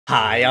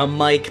Hi, I'm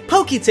Mike,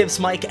 PokeTips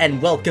Mike,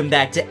 and welcome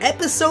back to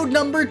episode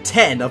number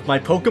 10 of my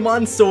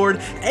Pokemon Sword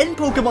and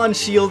Pokemon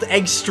Shield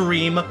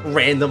Extreme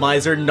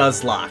Randomizer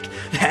Nuzlocke.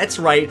 That's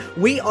right,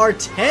 we are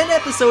 10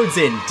 episodes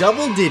in,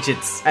 double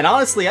digits. And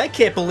honestly, I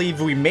can't believe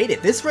we made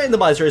it. This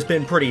randomizer has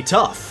been pretty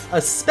tough.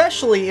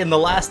 Especially in the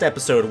last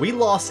episode, we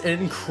lost an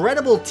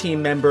incredible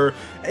team member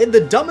in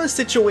the dumbest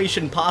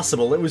situation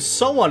possible. It was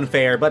so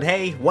unfair, but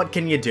hey, what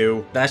can you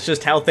do? That's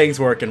just how things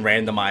work in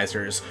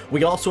randomizers.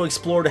 We also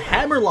explored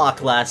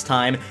Hammerlock last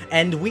time,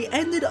 and we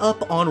ended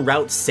up on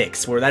Route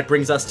 6, where that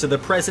brings us to the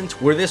present,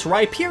 where this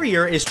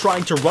Rhyperior is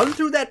trying to run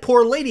through that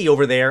poor lady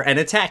over there and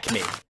attack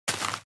me.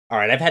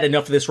 Alright, I've had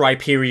enough of this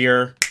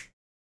Rhyperior,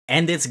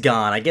 and it's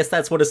gone. I guess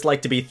that's what it's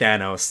like to be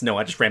Thanos. No,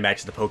 I just ran back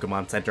to the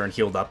Pokemon Center and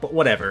healed up, but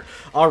whatever.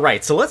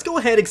 Alright, so let's go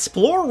ahead and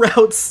explore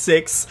Route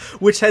 6,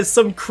 which has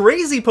some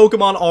crazy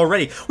Pokemon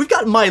already. We've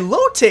got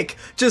Milotic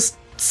just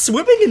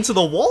swimming into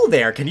the wall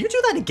there. Can you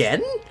do that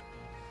again?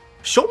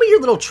 Show me your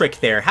little trick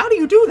there. How do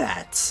you do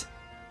that?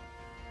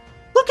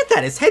 Look at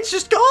that, his head's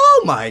just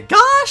oh my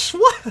gosh,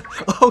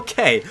 what?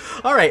 Okay,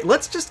 alright,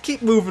 let's just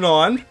keep moving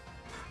on.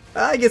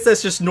 I guess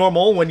that's just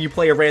normal when you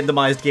play a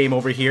randomized game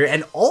over here.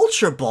 And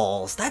Ultra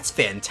Balls, that's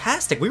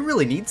fantastic, we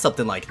really need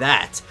something like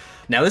that.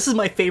 Now this is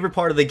my favorite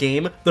part of the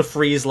game, the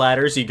freeze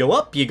ladders. You go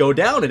up, you go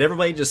down, and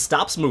everybody just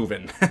stops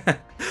moving.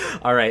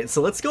 Alright,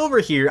 so let's go over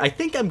here. I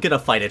think I'm gonna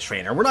fight a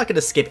trainer. We're not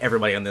gonna skip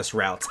everybody on this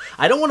route.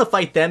 I don't want to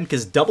fight them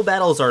because double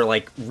battles are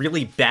like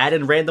really bad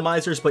in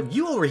randomizers, but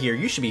you over here,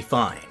 you should be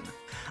fine.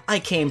 I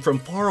came from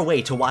far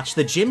away to watch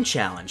the gym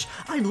challenge.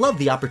 I'd love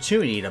the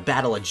opportunity to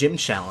battle a gym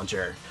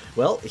challenger.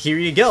 Well, here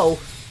you go.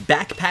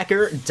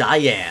 Backpacker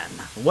Diane.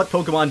 What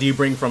Pokemon do you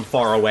bring from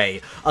far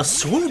away? A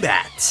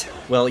Swoobat!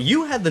 Well,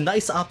 you had the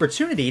nice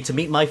opportunity to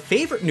meet my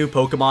favorite new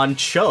Pokemon,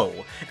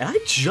 Cho, and I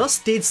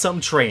just did some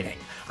training.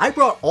 I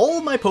brought all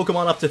of my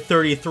Pokemon up to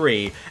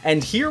 33,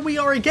 and here we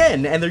are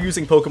again, and they're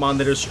using Pokemon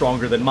that are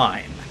stronger than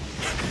mine.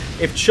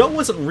 If Cho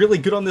wasn't really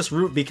good on this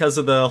route because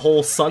of the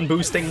whole sun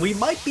boosting, we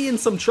might be in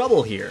some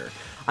trouble here.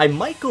 I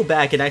might go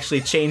back and actually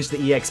change the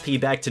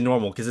EXP back to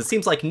normal, because it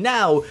seems like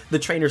now the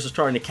trainers are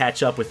starting to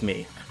catch up with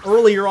me.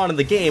 Earlier on in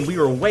the game, we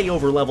were way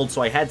over leveled,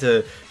 so I had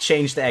to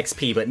change the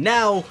XP, but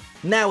now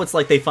it's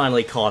like they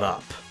finally caught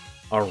up.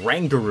 A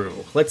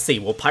Rangaroo. Let's see,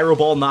 will Pyro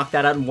Ball knock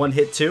that out in one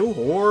hit too?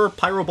 Or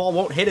Pyro Ball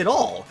won't hit at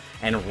all?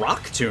 And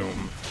Rock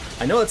Tomb.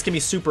 I know that's gonna be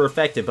super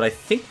effective, but I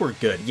think we're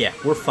good. Yeah,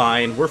 we're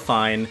fine, we're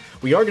fine.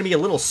 We are gonna be a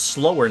little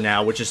slower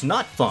now, which is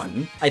not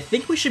fun. I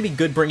think we should be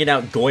good bringing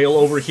out Goyle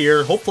over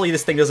here. Hopefully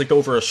this thing doesn't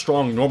go for a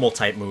strong normal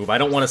type move. I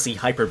don't want to see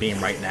Hyper Beam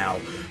right now.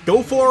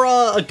 Go for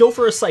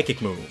a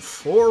Psychic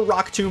move. Or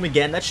Rock Tomb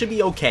again, that should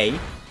be okay.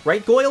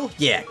 Right, Goyle?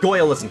 Yeah,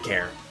 Goyle doesn't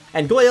care.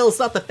 And Goyle is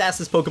not the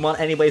fastest Pokemon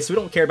anyway, so we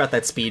don't care about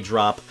that speed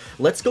drop.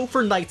 Let's go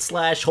for Night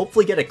Slash,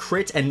 hopefully get a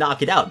crit and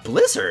knock it out.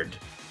 Blizzard?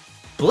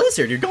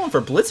 Blizzard? You're going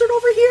for Blizzard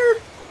over here?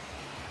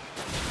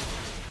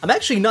 I'm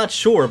actually not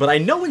sure, but I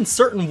know in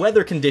certain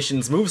weather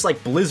conditions, moves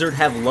like Blizzard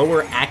have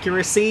lower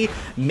accuracy.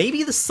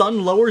 Maybe the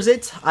sun lowers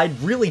it? I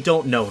really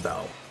don't know,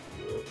 though.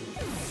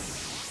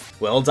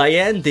 Well,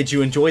 Diane, did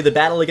you enjoy the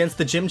battle against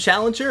the gym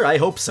challenger? I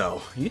hope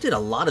so. You did a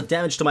lot of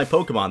damage to my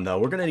Pokemon, though.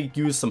 We're gonna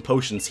use some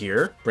potions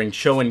here. Bring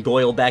Cho and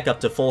Goyle back up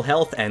to full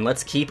health, and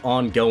let's keep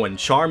on going.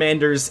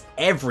 Charmander's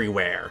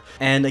everywhere.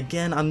 And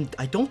again,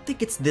 I don't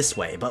think it's this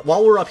way, but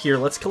while we're up here,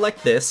 let's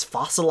collect this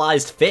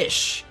fossilized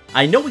fish.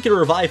 I know we can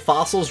revive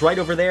fossils right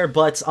over there,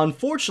 but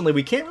unfortunately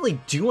we can't really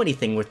do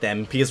anything with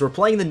them because we're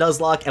playing the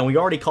Nuzlocke and we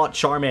already caught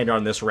Charmander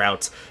on this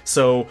route,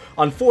 so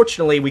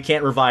unfortunately we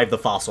can't revive the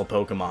fossil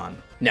Pokemon.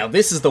 Now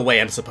this is the way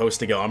I'm supposed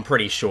to go, I'm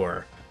pretty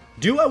sure.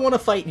 Do I want to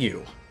fight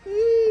you?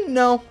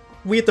 No.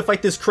 We have to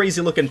fight this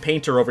crazy looking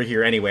painter over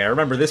here anyway. I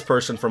remember this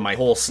person from my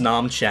whole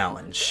Snom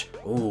challenge.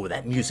 Ooh,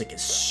 that music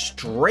is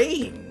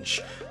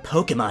strange.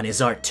 Pokemon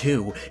is art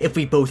too, if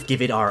we both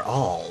give it our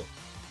all.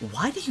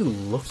 Why do you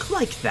look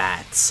like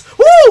that?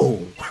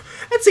 Ooh!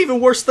 That's even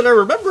worse than I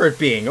remember it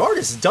being.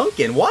 Artist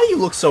Duncan, why do you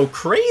look so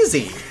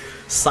crazy?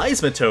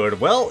 Seismitoad,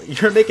 well,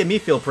 you're making me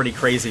feel pretty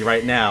crazy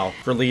right now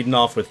for leading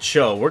off with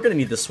Cho. We're gonna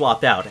need to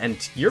swap out,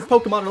 and your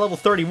Pokemon are level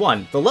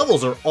 31. The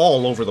levels are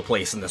all over the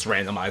place in this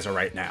randomizer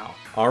right now.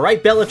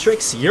 Alright,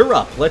 Bellatrix, you're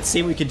up. Let's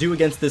see what we can do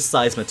against this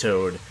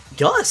Seismitoad.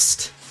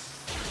 Gust?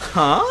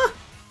 Huh?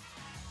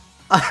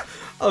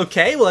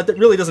 Okay, well that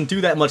really doesn't do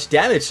that much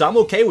damage, so I'm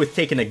okay with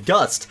taking a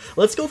Gust.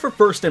 Let's go for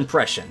First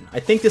Impression. I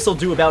think this will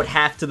do about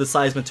half to the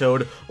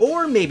Seismitoad,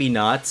 or maybe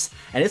not.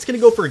 And it's gonna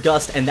go for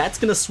Gust, and that's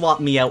gonna swap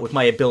me out with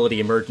my ability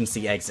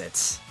Emergency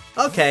Exits.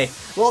 Okay,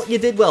 well, you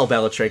did well,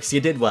 Bellatrix, you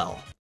did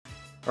well.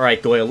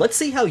 Alright, Goyle, let's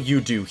see how you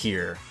do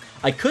here.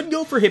 I could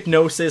go for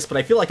Hypnosis, but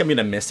I feel like I'm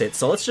gonna miss it,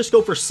 so let's just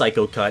go for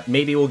Psycho Cut.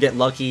 Maybe we'll get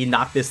lucky,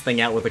 knock this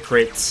thing out with a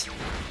crit.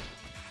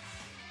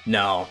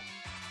 No.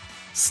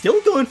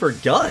 Still going for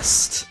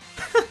Gust.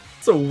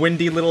 It's a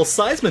windy little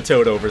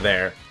Seismitoad over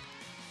there.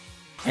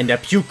 And a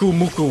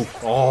Pyukumuku.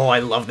 Oh, I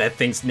love that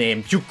thing's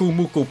name.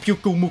 Pyukumuku,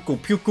 Pyukumuku,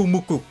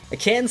 Pyukumuku. I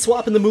can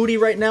swap in the Moody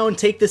right now and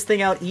take this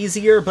thing out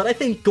easier, but I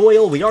think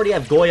Goyle, we already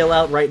have Goyle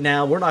out right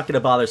now. We're not going to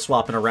bother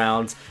swapping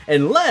around,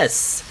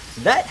 unless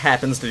that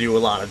happens to do a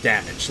lot of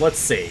damage. Let's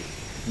see.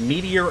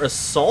 Meteor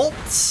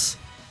Assault?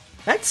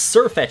 That's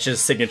Surfetch's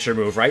signature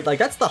move, right? Like,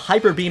 that's the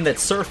Hyper Beam that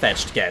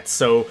Surfetched gets,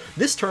 so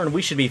this turn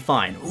we should be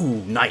fine.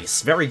 Ooh,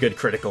 nice. Very good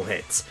critical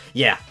hits.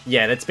 Yeah,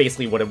 that's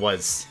basically what it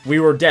was. We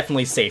were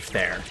definitely safe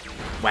there.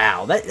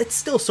 Wow, it's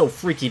still so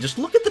freaky. Just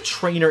look at the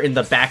trainer in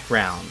the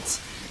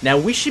background. Now,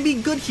 we should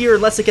be good here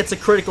unless it gets a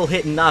critical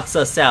hit and knocks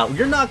us out.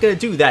 You're not gonna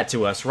do that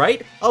to us,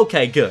 right?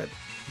 Okay, good.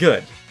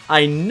 Good.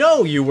 I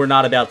know you were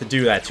not about to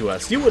do that to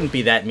us. You wouldn't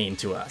be that mean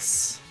to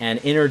us. And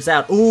innards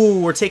out.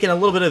 Ooh, we're taking a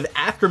little bit of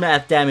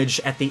aftermath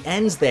damage at the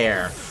ends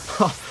there.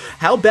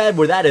 How bad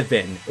would that have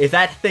been if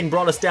that thing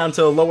brought us down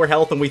to lower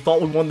health and we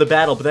thought we won the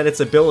battle, but then its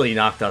ability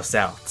knocked us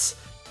out?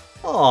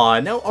 Aw,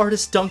 now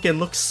Artist Duncan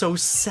looks so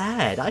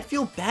sad. I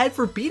feel bad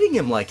for beating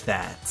him like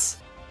that.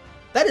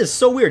 That is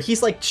so weird.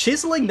 He's like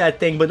chiseling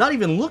that thing, but not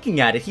even looking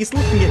at it. He's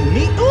looking at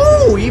me.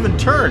 Ooh, he even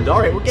turned.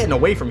 Alright, we're getting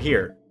away from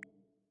here.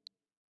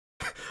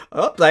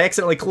 Oh, I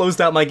accidentally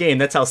closed out my game.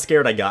 That's how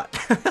scared I got.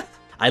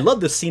 I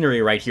love the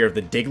scenery right here of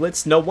the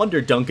Diglets. No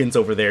wonder Duncan's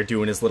over there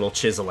doing his little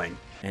chiseling.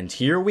 And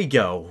here we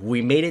go.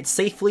 We made it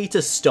safely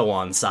to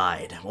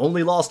Stow-On-Side.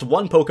 Only lost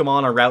one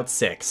Pokemon on Route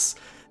 6.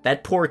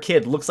 That poor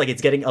kid looks like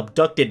it's getting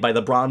abducted by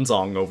the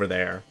Bronzong over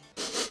there.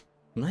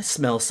 I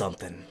smell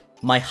something.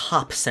 My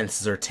Hop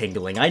senses are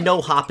tingling. I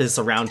know Hop is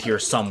around here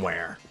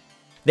somewhere.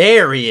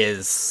 There he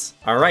is!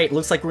 Alright,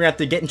 looks like we're gonna have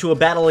to get into a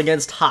battle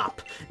against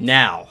Hop.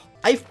 Now,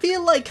 I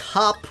feel like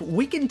Hop,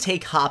 we can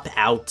take Hop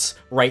out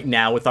right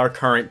now with our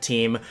current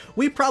team.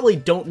 We probably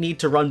don't need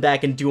to run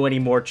back and do any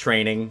more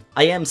training.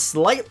 I am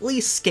slightly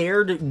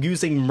scared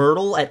using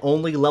Myrtle at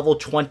only level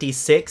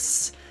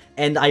 26,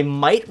 and I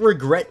might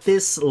regret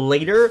this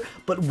later,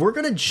 but we're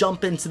gonna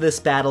jump into this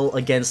battle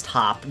against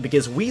Hop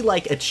because we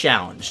like a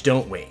challenge,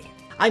 don't we?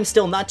 I'm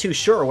still not too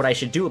sure what I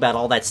should do about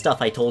all that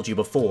stuff I told you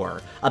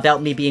before.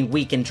 About me being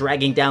weak and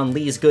dragging down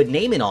Lee's good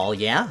name and all,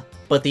 yeah?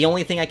 But the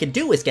only thing I can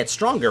do is get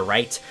stronger,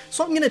 right?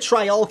 So I'm gonna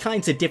try all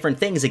kinds of different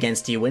things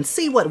against you and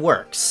see what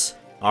works.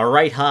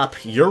 Alright, Hop,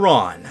 you're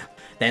on.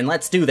 Then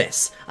let's do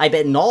this. I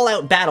bet an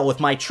all-out battle with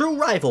my true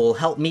rival will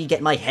help me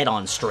get my head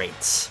on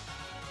straight.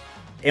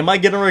 Am I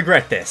gonna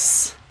regret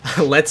this?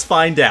 Let's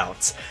find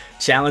out.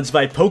 Challenged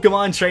by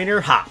Pokemon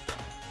Trainer Hop.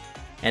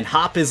 And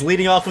Hop is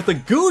leading off with a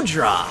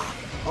Goodra.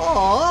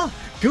 Aww,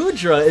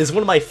 Goodra is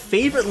one of my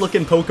favorite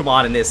looking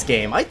Pokemon in this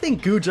game. I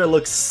think Goodra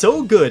looks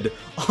so good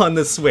on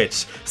the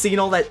Switch. Seeing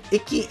all that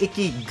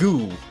icky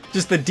goo.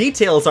 Just the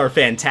details are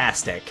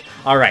fantastic.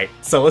 Alright,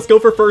 so let's go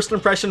for first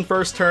impression,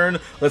 first turn.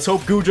 Let's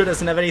hope Goodra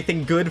doesn't have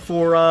anything good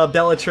for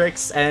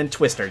Bellatrix and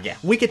Twister. Yeah,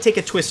 we could take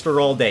a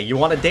Twister all day. You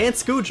want to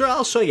dance, Goodra?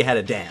 I'll show you how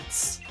to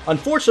dance.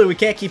 Unfortunately, we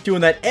can't keep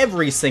doing that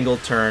every single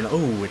turn.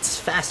 Oh, it's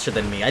faster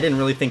than me. I didn't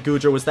really think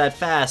Goodra was that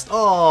fast.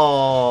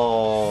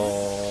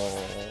 Oh,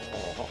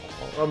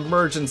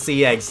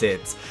 emergency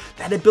exits.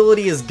 That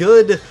ability is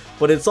good,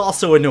 but it's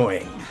also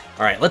annoying.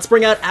 Alright, let's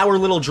bring out our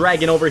little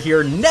dragon over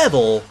here,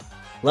 Neville.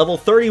 Level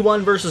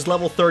 31 versus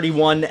level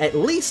 31. At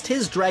least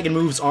his dragon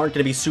moves aren't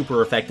going to be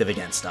super effective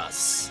against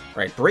us.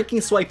 Alright,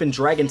 Breaking Swipe and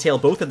Dragon Tail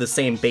both have the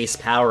same base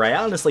power. I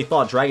honestly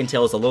thought Dragon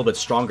Tail was a little bit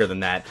stronger than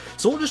that.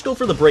 So we'll just go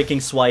for the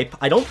Breaking Swipe.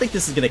 I don't think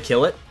this is going to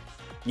kill it.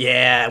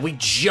 Yeah, we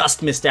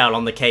just missed out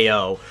on the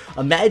KO.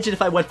 Imagine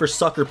if I went for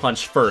Sucker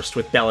Punch first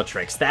with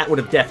Bellatrix. That would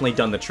have definitely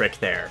done the trick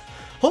there.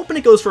 Hoping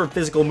it goes for a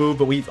physical move,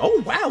 but we've...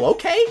 Oh, wow,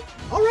 okay.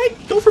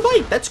 Alright, go for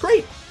Bite. That's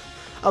great.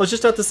 I was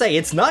just about to say,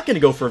 it's not going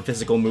to go for a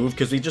physical move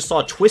because we just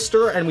saw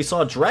Twister and we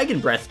saw Dragon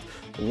Breath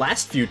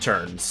last few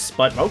turns.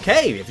 But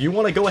okay, if you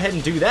want to go ahead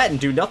and do that and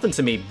do nothing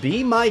to me,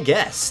 be my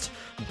guest.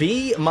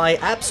 Be my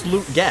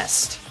absolute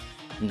guest.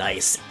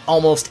 Nice.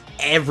 Almost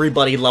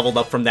everybody leveled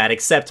up from that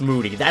except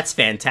Moody. That's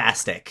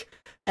fantastic.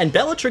 And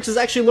Bellatrix is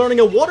actually learning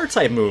a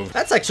Water-type move.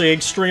 That's actually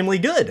extremely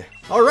good.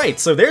 Alright,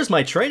 so there's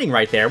my training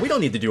right there. We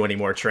don't need to do any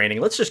more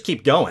training. Let's just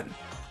keep going.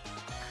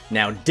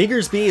 Now,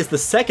 Diggersby is the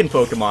second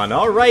Pokemon.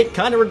 Alright,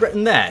 kinda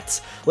regretting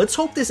that. Let's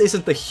hope this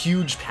isn't the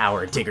huge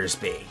power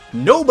Diggersby.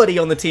 Nobody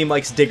on the team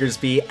likes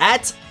Diggersby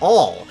at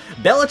all.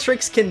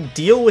 Bellatrix can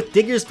deal with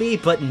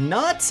Diggersby, but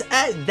not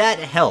at that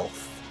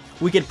health.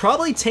 We could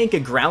probably tank a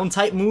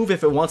ground-type move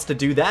if it wants to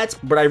do that,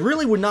 but I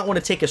really would not want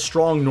to take a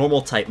strong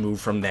normal-type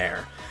move from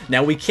there.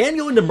 Now, we can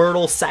go into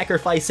Myrtle,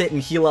 sacrifice it,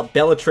 and heal up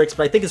Bellatrix,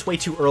 but I think it's way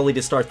too early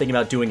to start thinking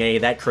about doing any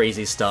of that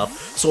crazy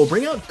stuff. So we'll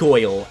bring out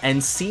Goyle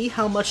and see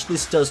how much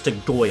this does to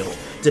Goyle.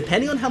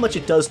 Depending on how much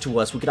it does to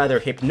us, we could either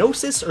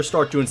Hypnosis or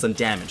start doing some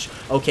damage.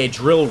 Okay,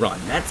 Drill Run.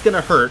 That's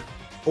gonna hurt.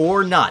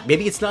 Or not.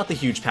 Maybe it's not the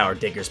huge power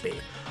Diggersby.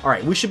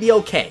 Alright, we should be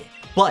okay.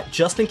 But,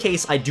 just in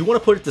case, I do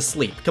want to put it to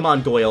sleep. Come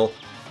on, Goyle.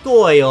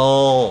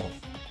 Goyle!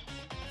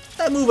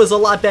 That move has a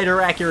lot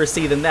better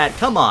accuracy than that.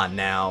 Come on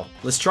now.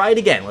 Let's try it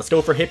again. Let's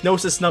go for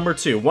Hypnosis number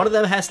 2. One of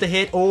them has to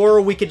hit, or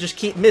we could just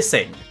keep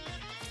missing.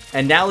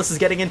 And now this is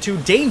getting into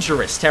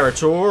dangerous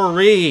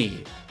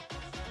territory.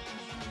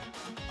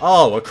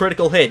 Oh, a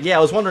critical hit. Yeah,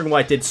 I was wondering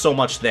why it did so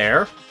much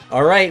there.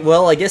 Alright,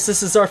 well, I guess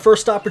this is our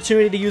first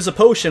opportunity to use a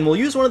potion. We'll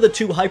use one of the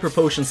 2 hyper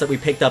potions that we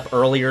picked up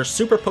earlier.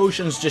 Super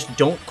potions just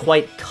don't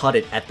quite cut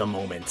it at the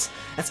moment.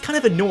 That's kind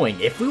of annoying.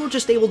 If we were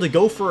just able to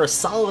go for a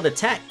solid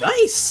attack...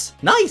 Nice!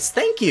 Nice,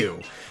 thank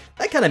you!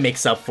 That kind of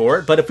makes up for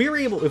it, but if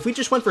we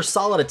just went for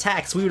solid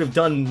attacks, we would have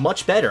done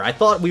much better. I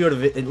thought we would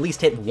have at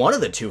least hit one of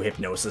the 2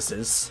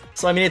 Hypnosises.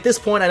 So, I mean, at this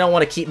point, I don't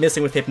want to keep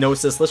missing with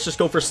Hypnosis. Let's just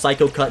go for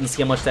Psycho Cut and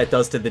see how much that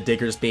does to the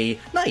Diggersby.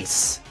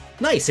 Nice!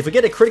 Nice, if we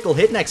get a critical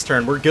hit next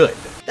turn, we're good.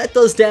 That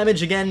does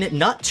damage again,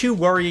 not too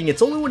worrying.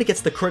 It's only when it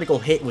gets the critical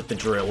hit with the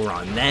Drill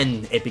Run,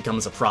 then it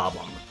becomes a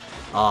problem.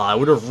 I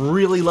would have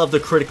really loved a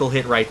critical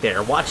hit right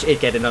there. Watch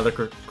it get another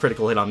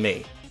critical hit on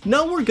me.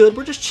 No, we're good.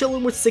 We're just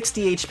chilling with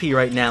 60 HP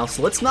right now,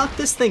 so let's knock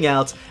this thing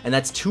out, and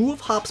that's 2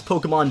 of Hop's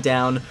Pokemon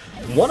down.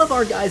 One of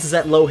our guys is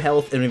at low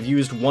health, and we've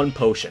used 1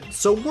 potion,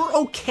 so we're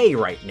okay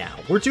right now.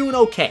 We're doing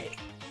okay.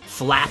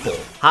 Flapple.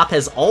 Hop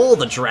has all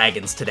the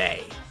dragons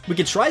today. We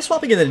could try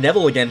swapping in the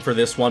Neville again for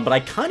this one, but I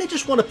kind of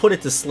just want to put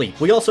it to sleep.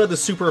 We also have the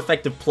super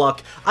effective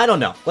Pluck. I don't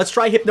know. Let's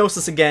try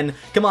Hypnosis again.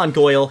 Come on,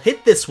 Goyle.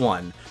 Hit this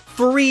one.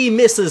 3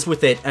 misses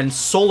with it, and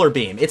Solar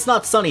Beam. It's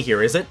not sunny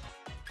here, is it?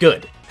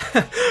 Good.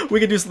 We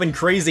could do something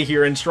crazy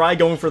here and try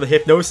going for the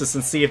Hypnosis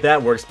and see if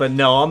that works, but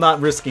no, I'm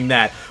not risking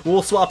that.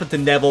 We'll swap it to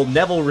Neville.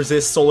 Neville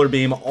resists Solar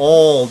Beam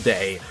all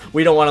day.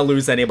 We don't want to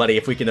lose anybody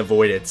if we can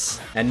avoid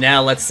it. And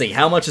now let's see.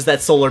 How much is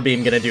that Solar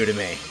Beam going to do to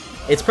me?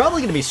 It's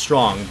probably going to be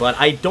strong, but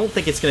I don't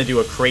think it's going to do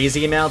a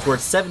crazy amount. We're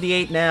at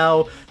 78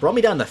 now. Brought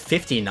me down to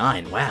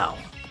 59. Wow.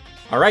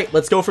 Alright,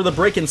 let's go for the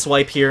Break and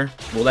Swipe here.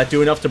 Will that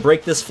do enough to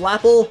break this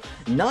Flapple?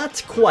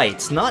 Not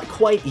quite. Not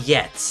quite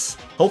yet.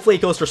 Hopefully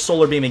it goes for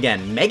Solar Beam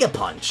again. Mega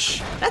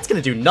Punch. That's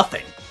going to do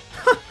nothing.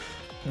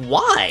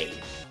 Why?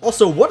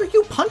 Also, what are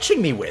you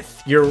punching me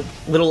with? Your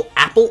little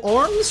apple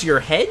arms? Your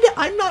head?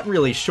 I'm not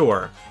really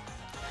sure.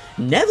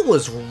 Neville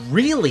is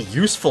really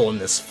useful in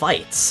this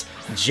fight.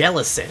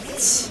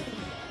 Jellicent.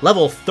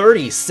 Level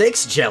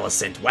 36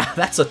 Jellicent. Wow,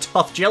 that's a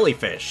tough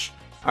jellyfish.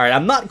 Alright,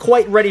 I'm not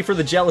quite ready for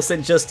the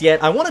Jellicent just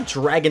yet. I want to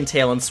Dragon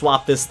Tail and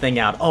swap this thing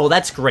out. Oh,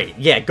 that's great.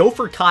 Yeah, go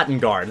for Cotton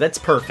Guard. That's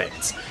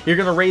perfect. You're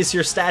going to raise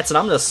your stats, and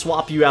I'm going to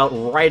swap you out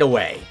right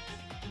away.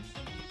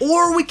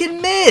 Or we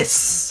can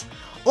miss!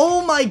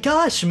 Oh my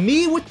gosh,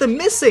 me with the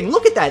missing!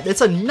 Look at that,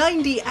 it's a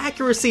 90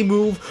 accuracy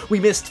move. We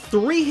missed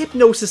 3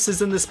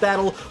 Hypnosises in this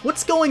battle.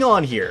 What's going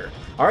on here?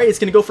 Alright, it's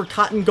gonna go for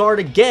Cotton Guard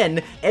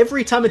again.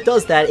 Every time it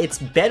does that, it's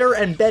better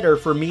and better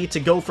for me to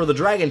go for the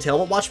Dragon Tail,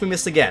 but watch me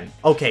miss again.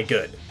 Okay,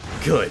 good.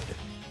 Good.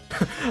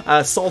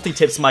 Salty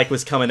Tips Mike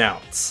was coming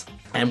out.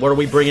 And what are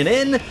we bringing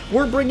in?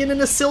 We're bringing in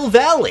a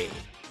Silvally.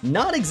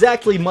 Not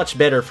exactly much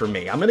better for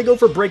me. I'm gonna go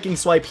for Breaking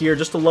Swipe here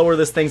just to lower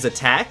this thing's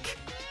attack.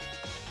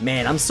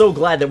 Man, I'm so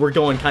glad that we're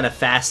going kind of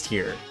fast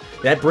here.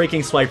 That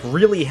Breaking Swipe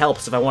really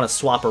helps if I want to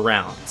swap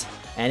around.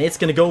 And it's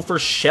going to go for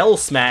Shell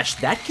Smash.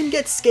 That can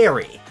get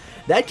scary.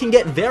 That can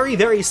get very,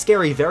 very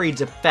scary very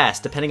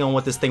fast, depending on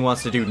what this thing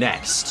wants to do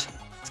next.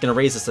 It's going to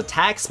raise its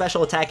attack,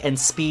 special attack, and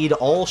speed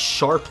all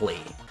sharply.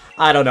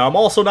 I don't know, I'm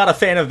also not a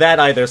fan of that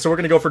either, so we're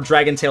going to go for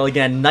Dragon Tail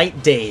again.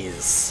 Night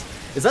Daze.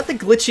 Is that the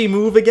glitchy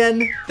move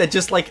again? That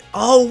just like,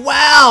 oh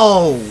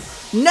wow!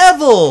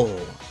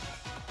 Neville!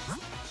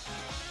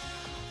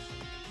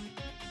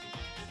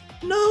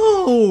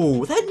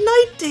 No! That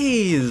Night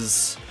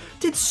Daze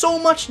did so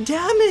much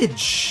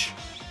damage!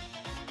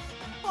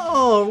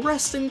 Oh,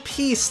 rest in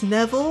peace,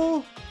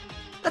 Neville.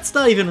 That's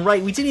not even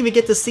right. We didn't even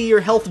get to see your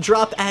health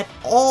drop at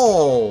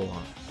all.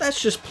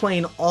 That's just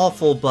plain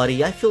awful,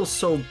 buddy. I feel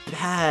so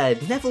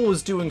bad. Neville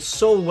was doing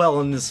so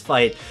well in this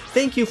fight.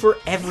 Thank you for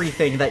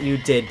everything that you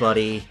did,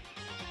 buddy.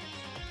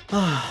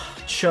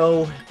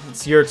 Cho,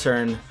 it's your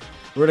turn.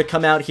 We're gonna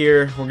come out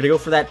here. We're gonna go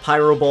for that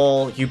Pyro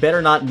Ball. You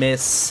better not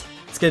miss.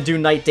 It's gonna do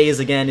Night Daze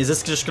again. Is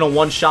this just gonna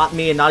one-shot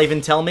me and not even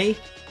tell me?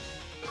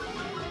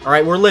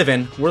 Alright, we're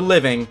living. We're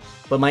living.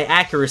 But my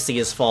accuracy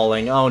is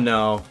falling. Oh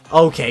no.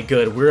 Okay,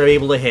 good. We're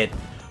able to hit.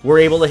 We're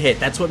able to hit.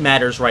 That's what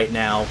matters right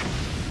now.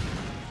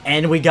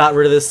 And we got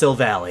rid of the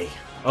Silvally.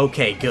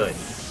 Okay, good.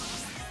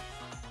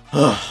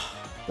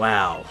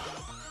 Wow.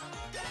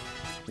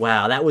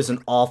 Wow, that was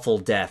an awful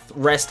death.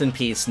 Rest in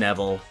peace,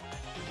 Neville.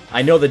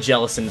 I know the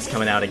Jellicent is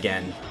coming out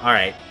again.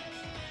 Alright.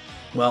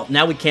 Well,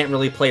 now we can't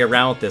really play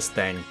around with this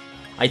thing.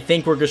 I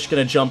think we're just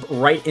gonna jump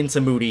right into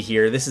Moody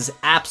here. This is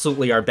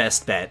absolutely our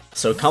best bet.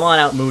 So come on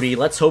out, Moody.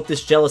 Let's hope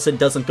this Jellicent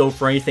doesn't go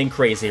for anything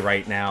crazy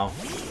right now.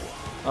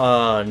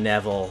 Oh,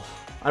 Neville.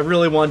 I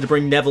really wanted to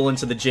bring Neville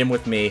into the gym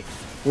with me.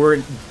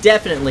 We're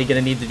definitely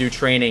gonna need to do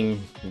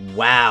training.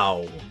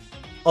 Wow.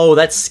 Oh,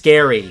 that's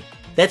scary.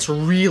 That's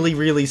really,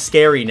 really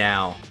scary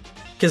now.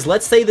 Because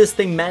let's say this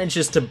thing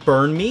manages to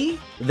burn me.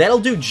 That'll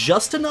do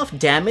just enough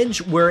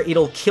damage where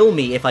it'll kill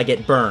me if I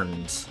get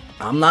burned.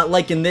 I'm not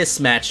liking this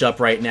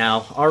matchup right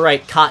now.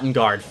 Alright, Cotton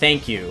Guard,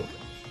 thank you.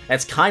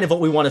 That's kind of what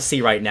we want to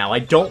see right now. I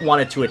don't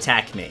want it to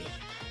attack me.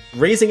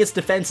 Raising its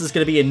defense is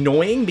going to be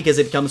annoying because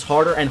it becomes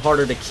harder and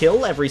harder to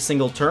kill every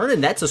single turn,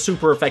 and that's a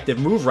super effective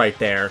move right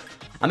there.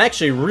 I'm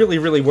actually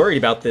really worried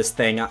about this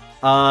thing.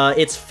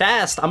 It's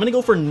fast. I'm gonna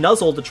go for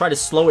Nuzzle to try to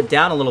slow it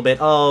down a little bit.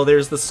 Oh,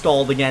 there's the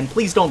Scald again.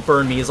 Please don't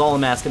burn me is all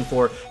I'm asking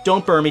for.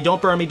 Don't burn me,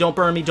 don't burn me, don't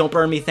burn me, don't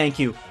burn me. Thank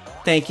you.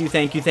 Thank you,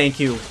 thank you, thank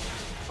you.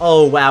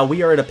 Oh, wow,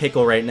 we are in a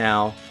pickle right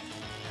now.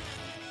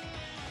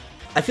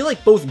 I feel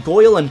like both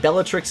Goyle and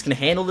Bellatrix can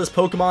handle this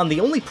Pokemon. The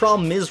only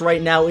problem is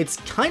right now it's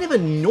kind of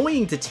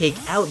annoying to take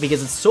out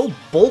because it's so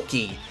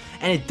bulky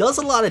and it does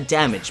a lot of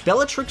damage.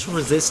 Bellatrix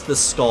resists the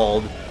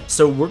Scald,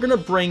 so we're gonna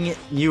bring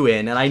you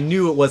in, and I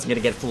knew it wasn't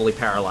gonna get fully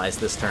paralyzed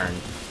this turn.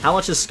 How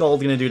much is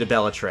Scald gonna do to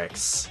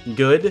Bellatrix?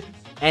 Good,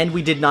 and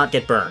we did not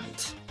get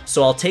burned.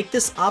 So I'll take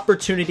this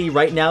opportunity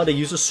right now to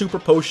use a Super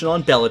Potion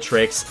on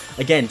Bellatrix.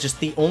 Again, just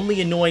the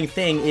only annoying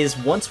thing is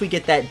once we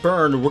get that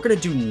burn, we're gonna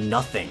do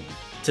nothing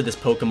to this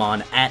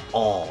Pokemon at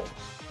all.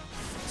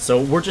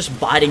 So we're just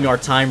biding our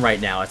time right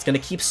now. It's gonna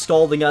keep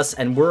scalding us,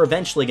 and we're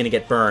eventually gonna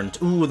get burned.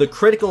 Ooh, the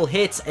critical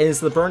hit. Is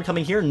the burn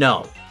coming here?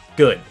 No.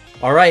 Good.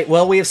 Alright,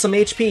 well, we have some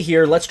HP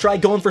here. Let's try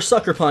going for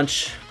Sucker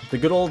Punch. The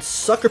good old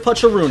Sucker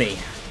Punch-a-rooney.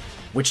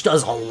 Which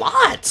does a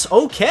lot!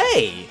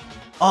 Okay!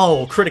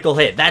 Oh, critical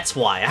hit, that's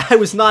why. I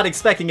was not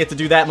expecting it to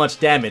do that much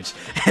damage,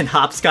 and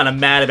Hop's kinda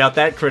mad about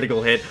that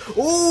critical hit.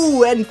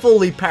 Ooh, and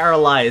fully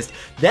paralyzed.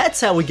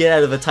 That's how we get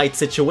out of a tight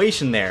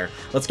situation there.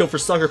 Let's go for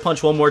Sucker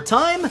Punch one more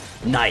time.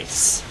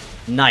 Nice.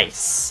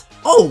 Nice.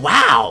 Oh,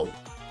 wow!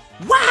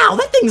 Wow,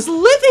 that thing's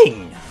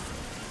living!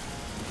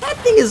 That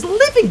thing is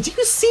living! Do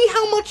you see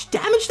how much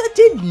damage that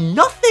did?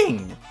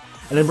 Nothing!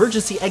 An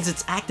emergency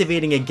exit's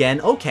activating again.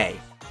 Okay,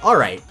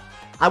 alright.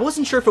 I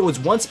wasn't sure if it was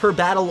once per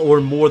battle or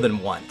more than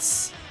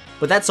once.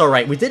 But that's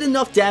alright, we did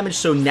enough damage,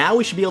 so now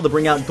we should be able to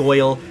bring out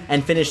Goyle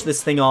and finish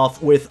this thing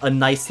off with a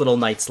nice little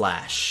Night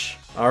Slash.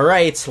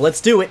 Alright,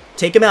 let's do it.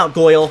 Take him out,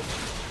 Goyle.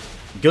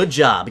 Good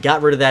job,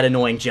 got rid of that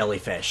annoying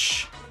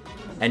jellyfish.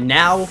 And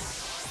now,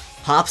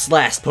 Hop's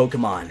last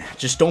Pokemon.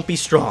 Just don't be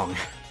strong.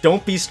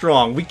 Don't be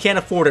strong, we can't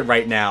afford it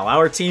right now.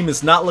 Our team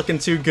is not looking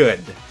too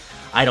good.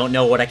 I don't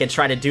know what I can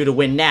try to do to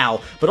win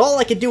now, but all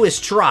I can do is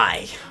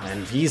try.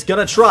 And he's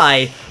gonna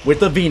try with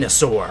the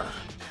Venusaur.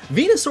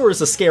 Venusaur is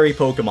a scary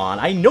Pokemon.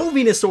 I know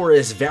Venusaur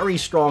is very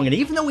strong, and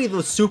even though we have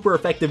those super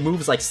effective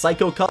moves like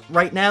Psycho Cut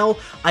right now,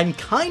 I'm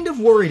kind of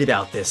worried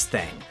about this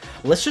thing.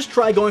 Let's just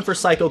try going for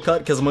Psycho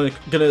Cut, because I'm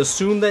gonna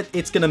assume that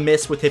it's gonna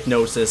miss with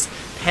Hypnosis.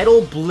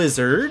 Petal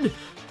Blizzard,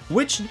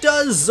 which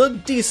does a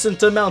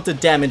decent amount of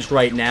damage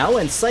right now,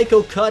 and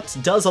Psycho Cut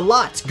does a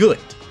lot. Good,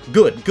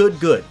 good, good,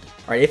 good.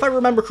 Alright, if I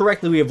remember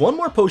correctly, we have one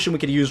more potion we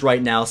could use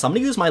right now, so I'm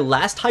going to use my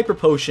last Hyper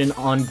Potion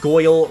on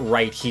Goyle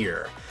right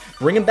here.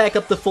 Bring him back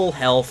up to full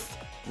health.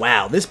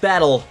 Wow, this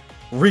battle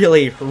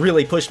really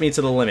pushed me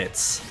to the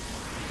limits.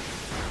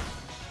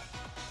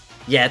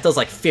 Yeah, it does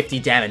like 50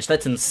 damage,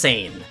 that's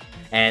insane.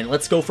 And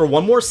let's go for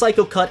one more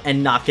Psycho Cut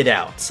and knock it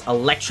out.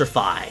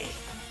 Electrify.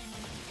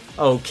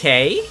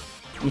 Okay.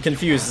 I'm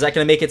confused. Is that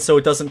going to make it so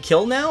it doesn't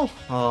kill now?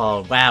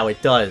 Oh, wow,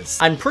 it does.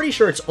 I'm pretty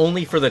sure it's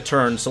only for the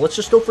turn, so let's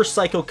just go for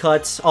Psycho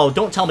Cut. Oh,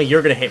 don't tell me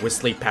you're going to hit with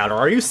Sleep Powder.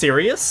 Are you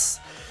serious?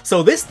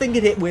 So this thing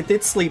can hit with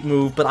its Sleep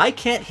move, but I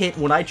can't hit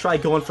when I try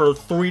going for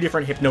 3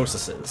 different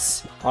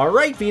Hypnosises.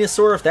 Alright,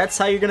 Venusaur, if that's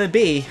how you're going to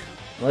be.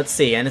 Let's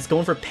see, and it's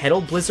going for Petal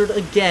Blizzard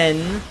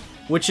again,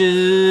 which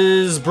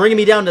is bringing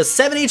me down to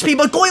 7 HP,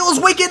 but Goyle is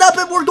waking up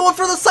and we're going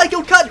for the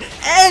Psycho Cut,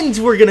 and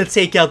we're going to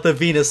take out the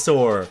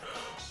Venusaur.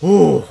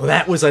 Ooh,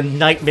 that was a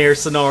nightmare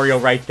scenario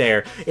right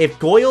there. If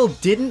Goyle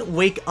didn't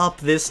wake up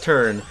this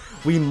turn,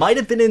 we might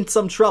have been in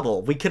some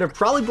trouble. We could have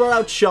probably brought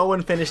out Show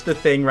and finished the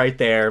thing right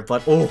there,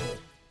 but ooh,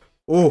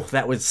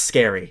 that was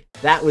scary.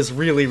 That was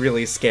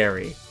really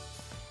scary.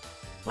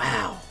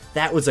 Wow,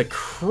 that was a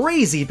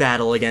crazy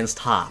battle against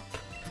Hop.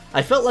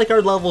 I felt like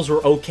our levels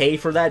were okay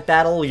for that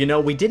battle, you know,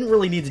 we didn't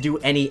really need to do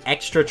any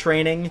extra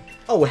training.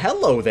 Oh,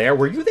 hello there,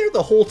 were you there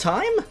the whole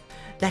time?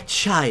 That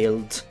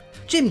child.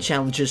 Gym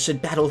challengers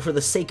should battle for the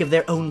sake of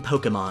their own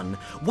Pokemon.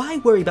 Why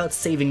worry about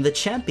saving the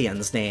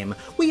champion's name?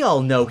 We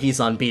all know he's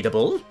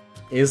unbeatable.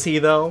 Is he,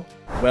 though?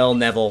 Well,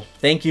 Neville,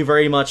 thank you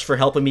very much for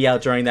helping me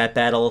out during that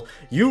battle.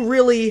 You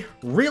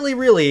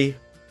really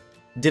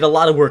did a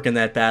lot of work in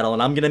that battle,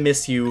 and I'm gonna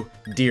miss you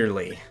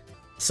dearly.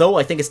 So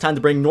I think it's time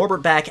to bring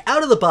Norbert back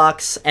out of the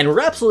box, and we're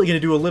absolutely going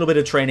to do a little bit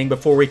of training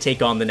before we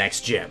take on the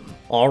next gym.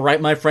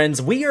 Alright my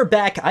friends, we are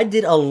back. I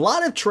did a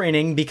lot of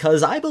training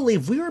because I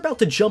believe we are about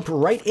to jump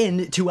right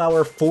into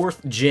our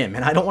 4th gym,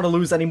 and I don't want to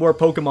lose any more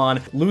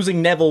Pokemon.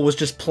 Losing Neville was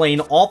just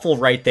plain awful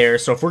right there,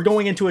 so if we're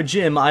going into a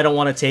gym, I don't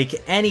want to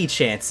take any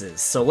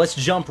chances. So let's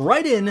jump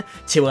right in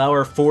to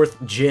our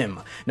 4th gym.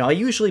 Now I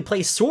usually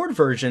play Sword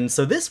version,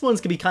 so this one's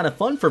going to be kind of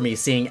fun for me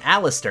seeing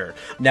Alistair.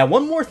 Now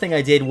one more thing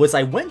I did was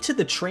I went to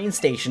the train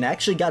station Randomization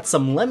actually got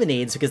some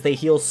lemonades because they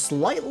heal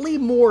slightly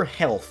more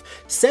health,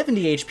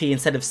 70 HP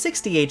instead of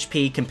 60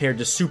 HP compared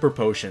to super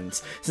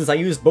potions. Since I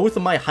used both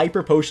of my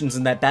hyper potions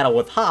in that battle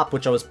with Hop,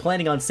 which I was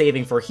planning on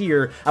saving for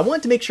here, I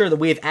wanted to make sure that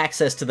we have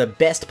access to the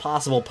best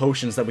possible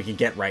potions that we can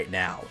get right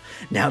now.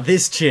 Now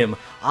this gym,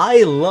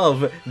 I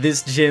love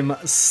this gym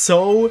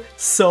so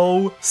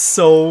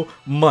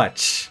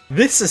much.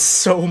 This is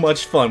so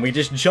much fun. We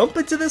just jump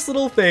into this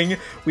little thing,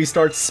 we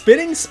start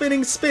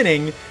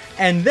spinning,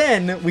 and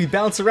then we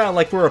bounce around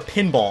like we're a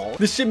pinball.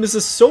 This gym is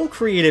just so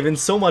creative and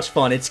so much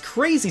fun. It's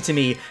crazy to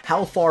me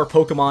how far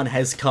Pokemon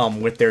has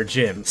come with their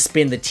gym.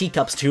 Spin the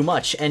teacups too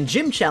much, and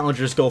gym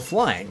challengers go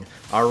flying.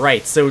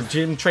 Alright, so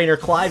Gym Trainer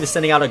Clive is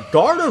sending out a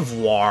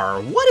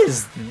Gardevoir. What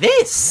is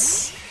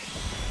this?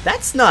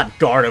 That's not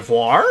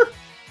Gardevoir.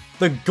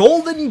 The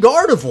Golden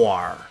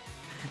Gardevoir.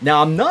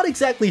 Now, I'm not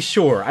exactly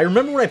sure. I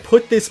remember when I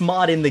put this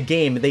mod in the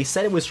game, they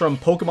said it was from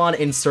Pokemon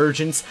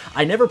Insurgents.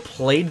 I never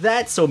played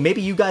that, so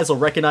maybe you guys will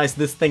recognize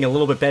this thing a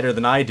little bit better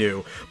than I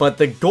do. But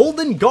the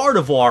Golden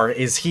Gardevoir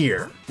is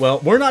here. Well,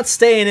 we're not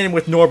staying in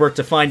with Norbert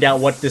to find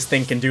out what this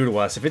thing can do to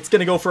us. If it's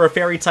gonna go for a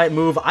Fairy-type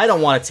move, I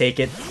don't want to take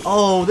it.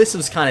 Oh, this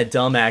was kind of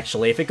dumb,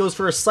 actually. If it goes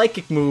for a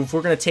Psychic move,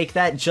 we're gonna take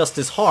that just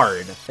as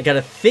hard. I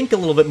gotta think a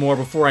little bit more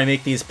before I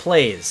make these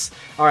plays.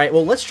 Alright,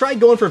 well, let's try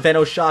going for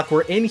Venoshock.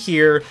 We're in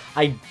here.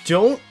 I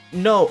don't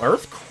know.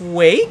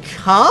 Earthquake?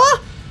 Huh?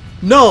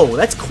 No,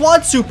 that's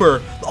Quad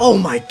Super. Oh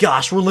my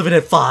gosh, we're living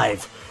at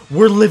 5.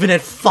 We're living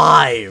at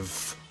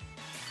 5.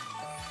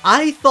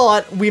 I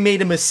thought we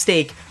made a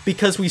mistake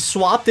because we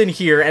swapped in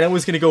here and it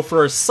was going to go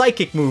for a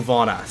Psychic move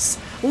on us.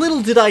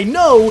 Little did I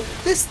know,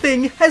 this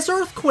thing has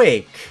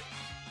Earthquake.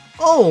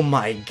 Oh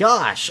my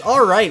gosh.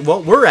 Alright,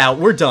 well, we're out.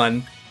 We're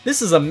done.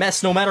 This is a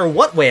mess no matter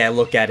what way I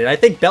look at it. I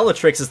think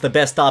Bellatrix is the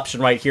best option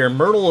right here.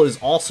 Myrtle is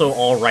also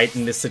alright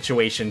in this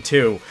situation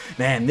too.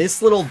 Man,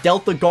 this little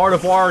Delta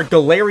Gardevoir,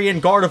 Galarian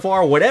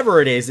Gardevoir,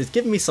 whatever it is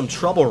giving me some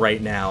trouble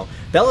right now.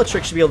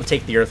 Bellatrix should be able to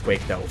take the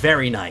Earthquake though.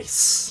 Very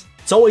nice.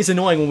 It's always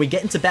annoying when we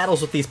get into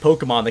battles with these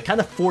Pokemon. They kind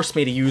of force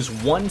me to use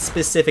one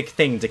specific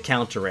thing to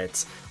counter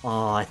it.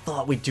 Aw, I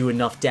thought we'd do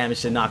enough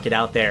damage to knock it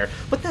out there,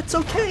 but that's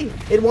okay.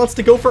 It wants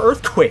to go for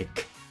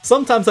Earthquake.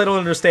 Sometimes I don't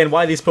understand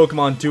why these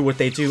Pokemon do what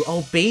they do.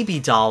 Oh, Baby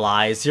Doll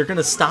Eyes, you're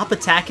gonna stop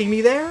attacking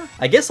me there?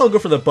 I guess I'll go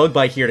for the Bug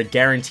Bite here to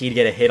guarantee to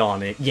get a hit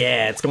on it.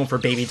 Yeah, it's going for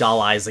Baby Doll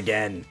Eyes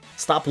again.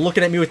 Stop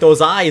looking at me with those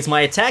eyes,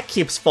 my attack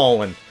keeps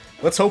falling.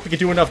 Let's hope we can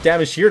do enough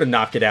damage here to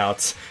knock it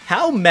out.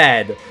 How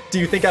mad do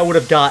you think I would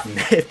have gotten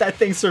if that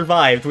thing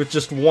survived with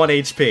just 1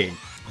 HP?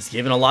 It's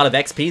giving a lot of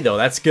XP though,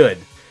 that's good.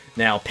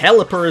 Now,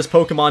 Pelipper is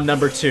Pokemon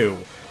number 2.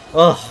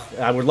 Ugh,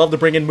 I would love to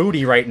bring in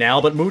Moody right now,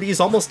 but Moody is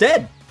almost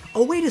dead.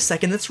 Oh, wait a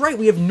second, that's right,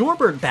 we have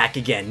Norbert back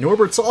again.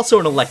 Norbert's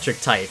also an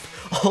electric type.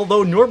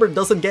 Although Norbert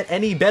doesn't get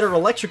any better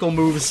electrical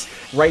moves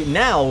right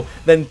now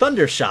than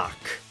Thundershock.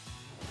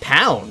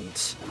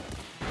 Pound.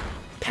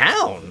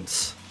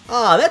 Pound.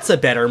 Ah, that's a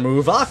better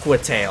move, Aqua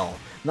Tail.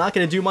 Not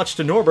gonna do much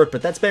to Norbert,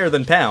 but that's better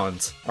than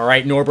Pound.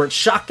 Alright, Norbert,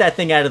 shock that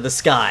thing out of the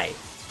sky.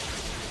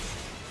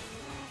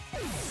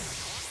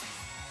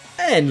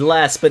 And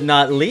last but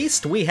not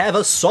least, we have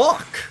a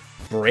Sock.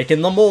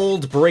 Breaking the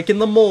mold, breaking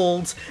the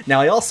mold.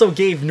 Now, I also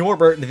gave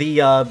Norbert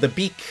the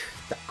beak,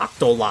 the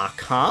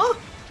Octolock, huh?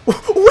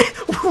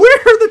 Where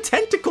are the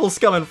tentacles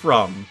coming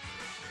from?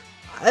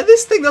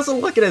 This thing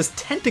doesn't look as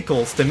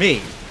tentacles to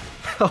me.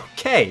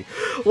 Okay,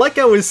 like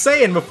I was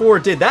saying before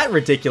it did that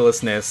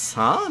ridiculousness,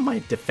 huh? My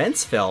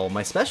defense fell,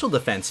 my special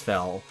defense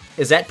fell.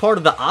 Is that part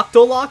of the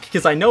Octolock?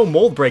 Because I know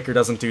Mold Breaker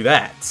doesn't do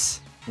that.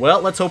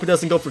 Well, let's hope it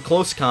doesn't go for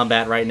close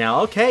combat right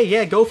now. Okay,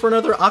 yeah, go for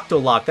another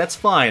Octolock, that's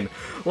fine.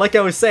 Like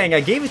I was saying, I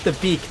gave it the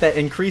beak that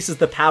increases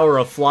the power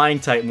of flying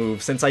type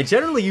moves, since I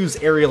generally use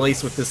Aerial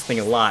Ace with this thing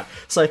a lot,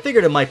 so I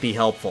figured it might be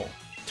helpful.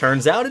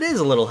 Turns out it is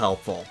a little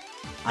helpful.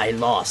 I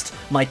lost.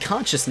 My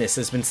consciousness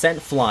has been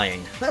sent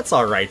flying. That's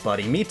alright,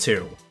 buddy, me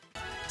too.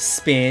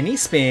 Spinny,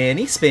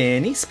 spinny,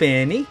 spinny,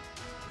 spinny.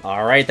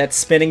 Alright, that's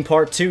spinning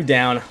part 2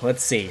 down.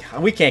 Let's see.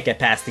 We can't get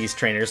past these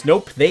trainers.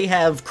 Nope, they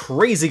have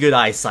crazy good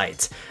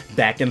eyesight.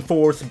 Back and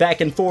forth,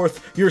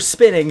 you're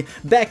spinning,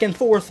 back and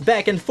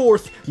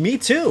forth, me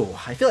too.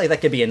 I feel like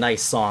that could be a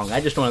nice song, I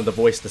just don't have the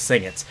voice to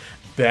sing it.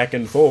 Back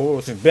and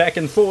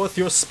forth,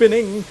 you're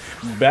spinning,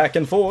 back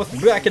and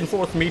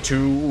forth, me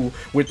too,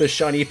 with the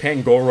shiny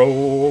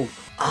Pangoro.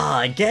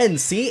 Ah, again,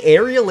 see,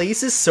 Aerial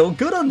Ace is so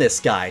good on this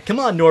guy. Come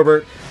on,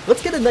 Norbert,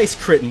 let's get a nice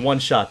crit and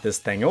one-shot this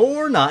thing,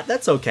 or not,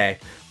 that's okay.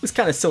 It was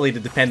kind of silly to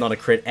depend on a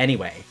crit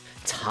anyway.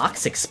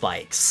 Toxic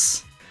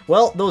Spikes.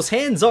 Well, those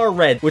hands are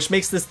red, which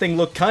makes this thing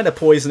look kind of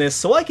poisonous,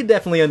 so I can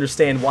definitely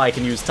understand why I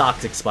can use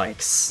Toxic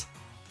Spikes.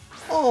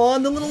 Aw,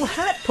 and the little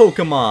hat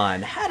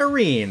Pokemon,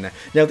 Hatterene.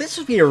 Now this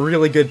would be a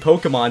really good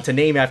Pokemon to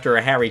name after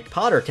a Harry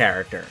Potter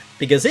character,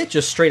 because it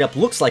just straight up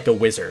looks like a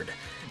wizard.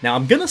 Now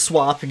I'm gonna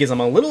swap because I'm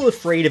a little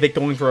afraid of it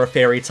going for a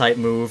Fairy-type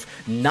move.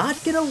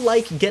 Not gonna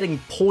like getting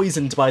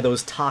poisoned by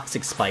those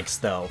Toxic Spikes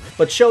though.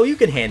 But Cho, you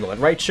can handle it,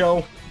 right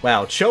Cho?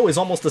 Wow, Cho is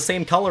almost the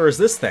same color as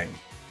this thing.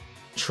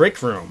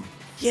 Trick Room.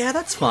 Yeah,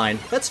 that's fine.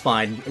 That's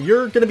fine.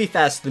 You're gonna be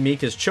faster than me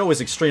because Cho is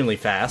extremely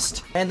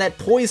fast. And that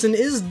poison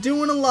is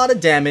doing a lot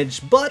of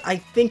damage, but I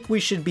think we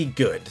should be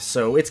good.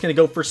 So it's gonna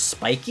go for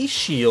Spiky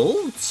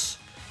Shields.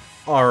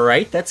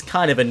 Alright, that's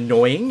kind of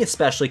annoying,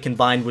 especially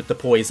combined with the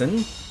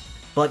poison.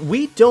 But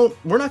we're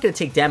not gonna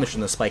take damage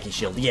from the Spiky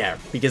Shield, yeah,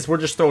 because we're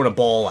just throwing a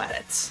ball at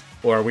it.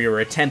 Or we were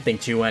attempting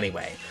to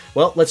anyway.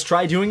 Well, let's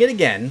try doing it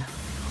again.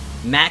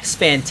 Max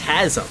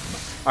Phantasm.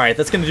 Alright,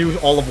 that's gonna do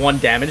all of 1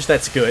 damage.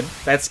 That's good.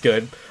 That's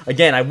good.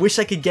 Again, I wish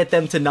I could get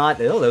them to not...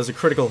 Oh, that was a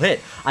critical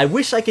hit. I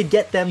wish I could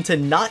get them to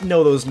not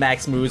know those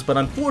max moves, but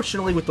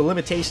unfortunately, with the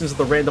limitations of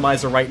the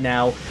randomizer right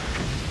now,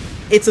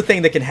 it's a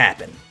thing that can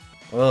happen.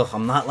 Ugh,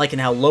 I'm not liking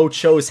how low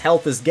Cho's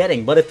health is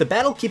getting, but if the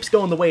battle keeps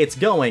going the way it's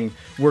going,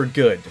 we're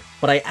good.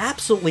 But I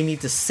absolutely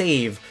need to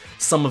save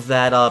some of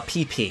that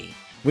PP.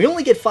 We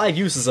only get 5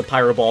 uses of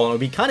Pyro Ball, and it would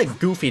be kind of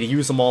goofy to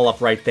use them all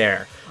up right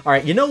there.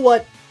 Alright, you know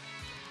what?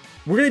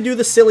 We're going to do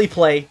the silly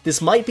play.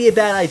 This might be a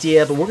bad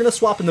idea, but we're going to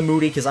swap in the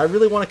Moody because I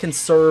really want to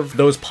conserve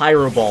those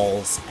Pyro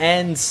Balls.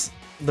 And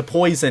the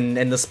Poison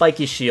and the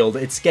Spiky Shield,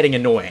 it's getting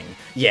annoying.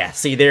 Yeah,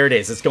 see, there it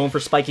is. It's going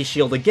for Spiky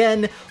Shield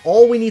again.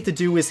 All we need to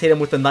do is hit him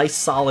with a nice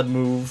solid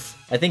move.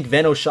 I think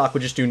Venoshock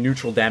would just do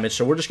neutral damage,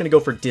 so we're just going to go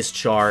for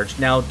Discharge.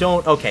 Now,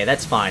 don't... Okay,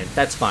 that's fine.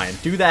 That's fine.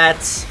 Do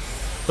that.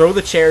 Throw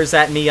the chairs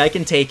at me. I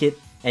can take it.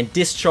 And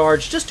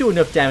Discharge. Just do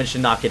enough damage to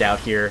knock it out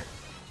here.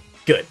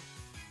 Good.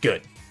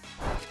 Good.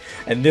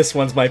 And this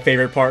one's my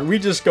favorite part. We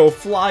just go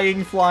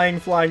flying, flying,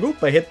 flying.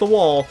 Oop, I hit the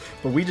wall.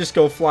 But we just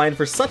go flying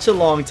for such a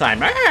long time.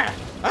 Ah!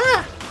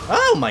 Ah!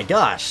 Oh my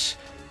gosh.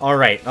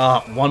 Alright,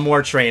 one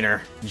more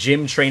trainer.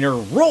 Gym Trainer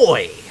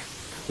Roy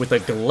with a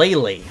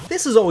Glalie.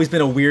 This has always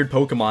been a weird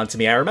Pokemon to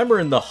me. I remember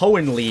in the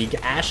Hoenn League,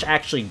 Ash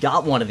actually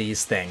got one of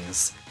these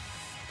things.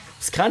 I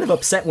was kind of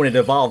upset when it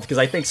evolved because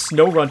I think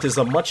Snorunt is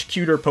a much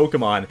cuter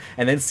Pokemon.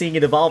 And then seeing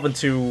it evolve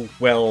into,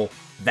 well,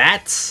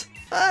 that...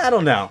 I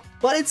don't know.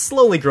 But it's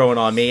slowly growing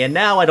on me, and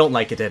now I don't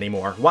like it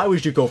anymore. Why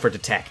would you go for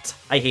Detect?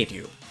 I hate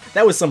you.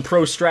 That was some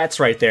pro strats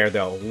right there,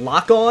 though.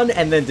 Lock on,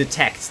 and then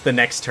Detect the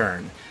next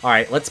turn.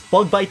 Alright, let's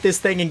Bug Bite this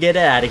thing and get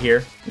it out of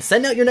here.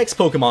 Send out your next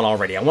Pokemon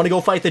already. I want to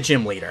go fight the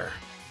gym leader.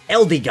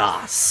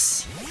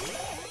 Eldegoss.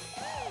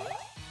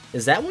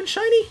 Is that one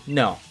shiny?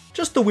 No.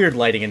 Just the weird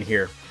lighting in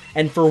here.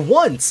 And for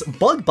once,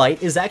 Bug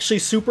Bite is actually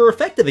super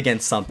effective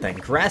against something.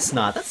 Grass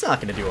Knot, that's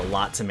not going to do a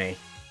lot to me.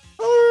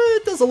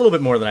 It does a little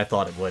bit more than I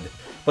thought it would.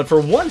 But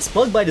for once,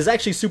 Bug Bite is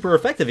actually super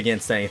effective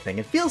against anything.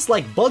 It feels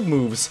like bug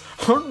moves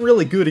aren't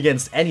really good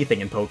against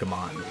anything in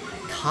Pokemon.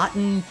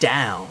 Cotton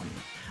Down.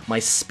 My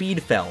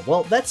speed fell.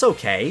 Well, that's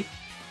okay.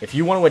 If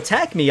you want to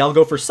attack me, I'll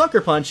go for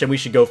Sucker Punch and we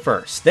should go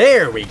first.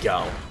 There we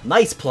go.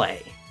 Nice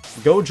play.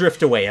 Go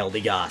drift away,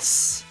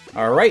 Eldegoss.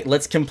 Alright,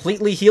 let's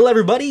completely heal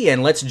everybody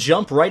and let's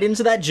jump right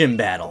into that gym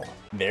battle.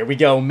 There we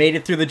go, made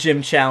it through the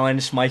gym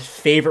challenge, my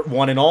favorite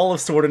one in all of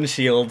Sword and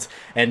Shield,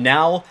 and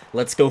now,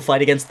 let's go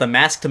fight against the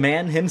Masked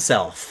Man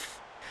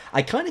himself.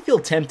 I kind of feel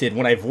tempted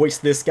when I voice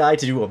this guy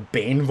to do a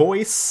Bane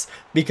voice,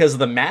 because of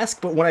the mask,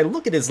 but when I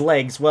look at his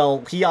legs,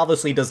 well, he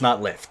obviously does not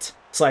lift.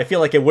 So I feel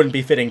like it wouldn't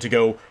be fitting to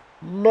go,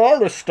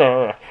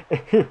 Malister,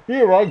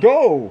 here I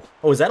go.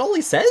 Oh, is that all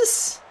he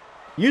says?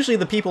 Usually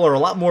the people are a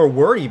lot more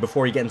wordy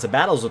before you get into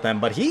battles with them,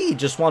 but he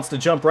just wants to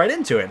jump right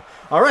into it.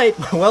 Alright,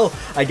 well,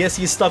 I guess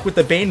he's stuck with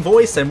the Bane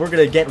voice, and we're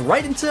gonna get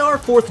right into our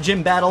 4th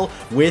gym battle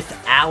with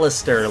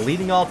Alistair,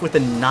 leading off with a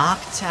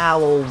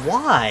Noctowl.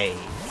 Why?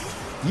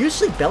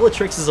 Usually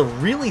Bellatrix is a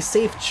really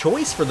safe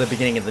choice for the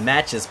beginning of the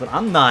matches, but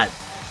I'm not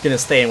gonna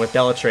stay in with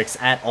Bellatrix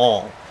at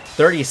all.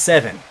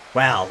 37.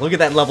 Wow, look at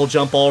that level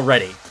jump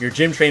already. Your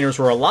gym trainers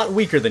were a lot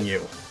weaker than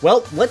you.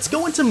 Well, let's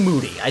go into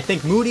Moody. I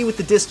think Moody with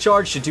the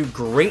Discharge should do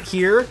great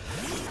here.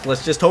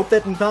 Let's just hope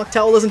that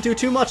Noctowl doesn't do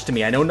too much to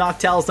me. I know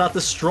Noctowl's not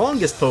the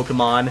strongest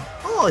Pokemon.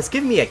 Oh, it's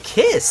giving me a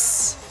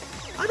kiss.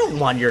 I don't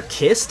want your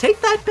kiss. Take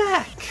that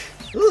back.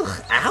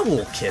 Ugh,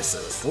 owl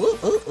kisses.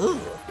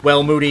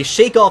 Well, Moody,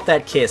 shake off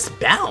that kiss.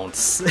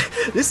 Bounce.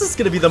 This is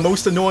gonna be the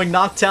most annoying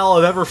Noctowl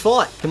I've ever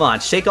fought. Come on,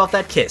 shake off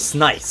that kiss.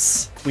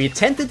 Nice. We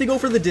attempted to go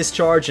for the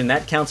Discharge, and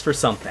that counts for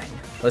something.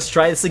 Let's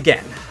try this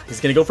again.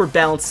 He's gonna go for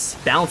Bounce.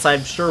 Bounce,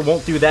 I'm sure,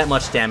 won't do that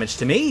much damage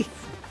to me.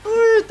 Or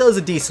it does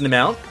a decent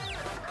amount.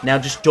 Now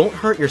just don't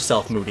hurt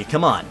yourself, Moody.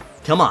 Come on.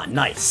 Come on,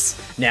 nice.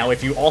 Now,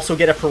 if you also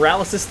get a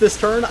Paralysis this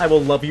turn, I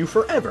will love you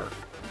forever.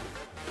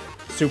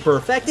 Super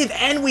effective,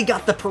 and we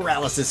got the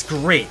Paralysis.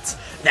 Great.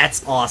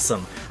 That's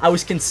awesome. I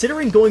was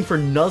considering going for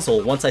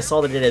Nuzzle once I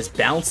saw that it has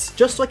Bounce,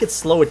 just so I could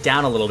slow it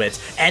down a little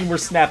bit, and we're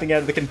snapping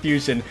out of the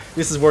confusion.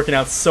 This is working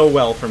out so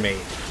well for me.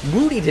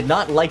 Moody did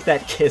not like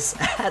that kiss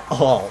at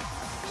all.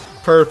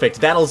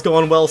 Perfect. Battle's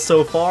going well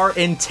so far.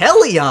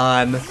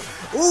 Inteleon!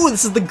 Ooh,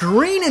 this is the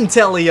green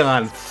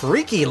Inteleon!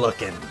 Freaky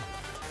looking.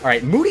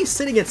 Alright, Moody's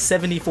sitting at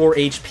 74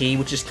 HP,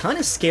 which is kind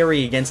of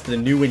scary against the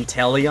new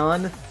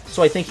Inteleon.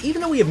 So I think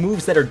even though we have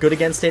moves that are good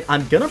against it,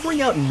 I'm gonna bring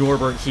out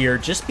Norbert here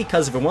just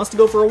because if it wants to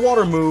go for a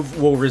water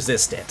move, we'll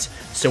resist it.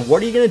 So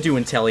what are you gonna do,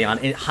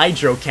 Inteleon?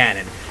 Hydro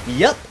Cannon.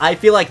 Yep, I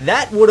feel like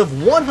that would have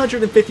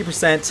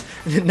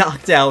 150%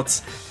 knocked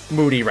out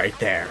Moody right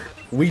there.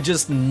 We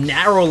just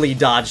narrowly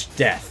dodged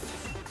death.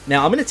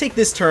 Now, I'm going to take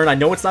this turn. I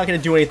know it's not going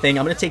to do anything.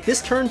 I'm going to take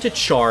this turn to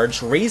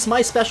charge, raise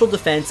my special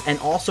defense, and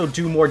also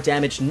do more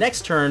damage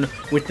next turn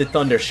with the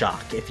Thunder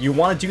Shock. If you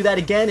want to do that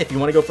again, if you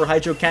want to go for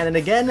Hydro Cannon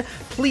again,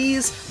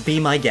 please be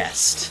my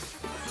guest.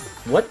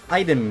 What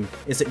item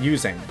is it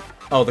using?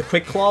 Oh, the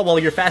Quick Claw? Well,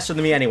 you're faster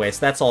than me anyway, so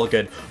that's all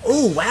good.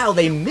 Oh, wow,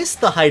 they missed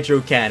the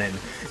Hydro Cannon.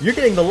 You're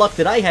getting the luck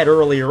that I had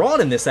earlier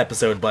on in this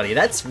episode, buddy.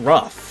 That's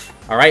rough.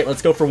 Alright,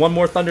 let's go for one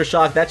more Thunder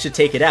Shock. That should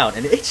take it out.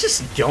 And it's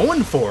just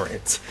going for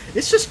it.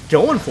 It's just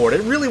going for it.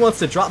 It really wants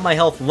to drop my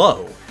health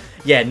low.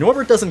 Yeah,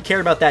 Norbert doesn't care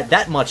about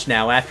that much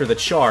now after the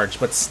charge,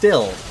 but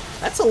still,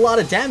 that's a lot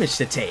of damage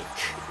to take.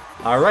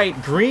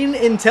 Alright, Green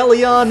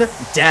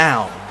Inteleon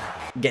down.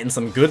 Getting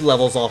some good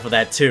levels off of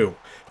that too.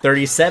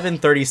 37,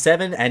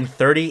 37, and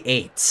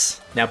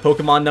 38. Now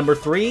Pokemon number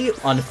 3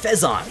 on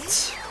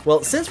Pheasant.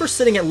 Well, since we're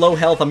sitting at low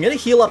health, I'm going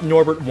to heal up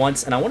Norbert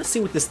once, and I want to see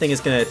what this thing is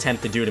going to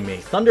attempt to do to me.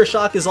 Thunder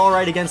Shock is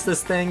alright against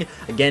this thing.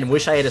 Again,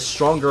 wish I had a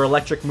stronger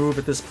electric move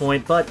at this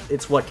point, but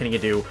it's what can you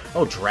do?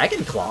 Oh,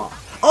 Dragon Claw.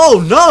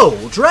 Oh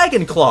no!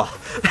 Dragon Claw!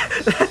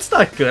 That's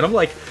not good. I'm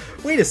like,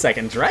 wait a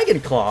second,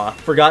 Dragon Claw?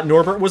 Forgot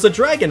Norbert was a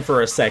dragon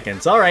for a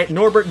second. Alright,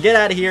 Norbert, get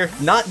out of here.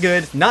 Not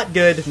good, not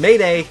good.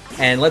 Mayday.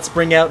 And let's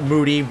bring out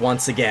Moody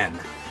once again.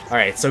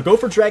 Alright, so go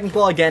for Dragon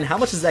Claw again. How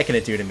much is that going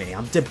to do to me?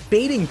 I'm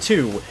debating,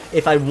 too,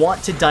 if I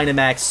want to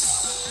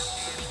Dynamax...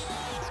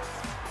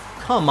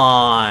 Come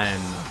on.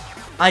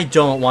 I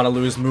don't want to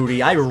lose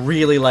Moody. I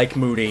really like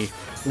Moody.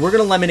 We're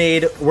going to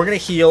Lemonade. We're going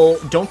to heal.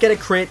 Don't get a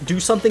crit. Do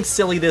something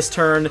silly this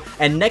turn.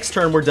 And next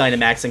turn, we're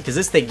Dynamaxing, because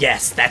this thing...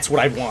 Yes, that's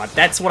what I want.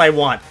 That's what I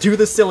want. Do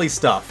the silly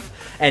stuff.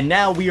 And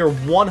now we are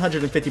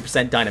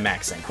 150%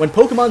 Dynamaxing. When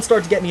Pokemon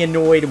start to get me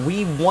annoyed,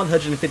 we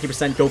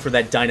 150% go for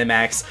that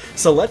Dynamax.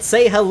 So let's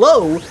say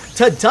hello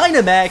to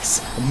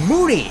Dynamax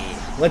Moody.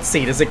 Let's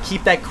see, does it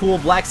keep that cool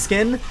black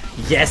skin?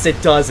 Yes,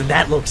 it does, and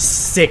that looks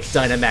sick,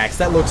 Dynamax.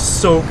 That looks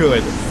so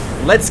good.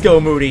 Let's go,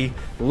 Moody.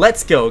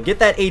 Let's go. Get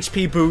that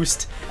HP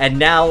boost. And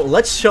now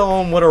let's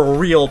show him what a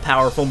real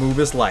powerful move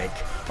is like.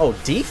 Oh,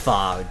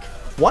 Defog.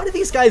 Why do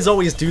these guys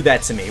always do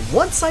that to me?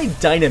 Once I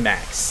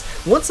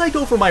Dynamax, once I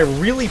go for my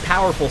really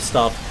powerful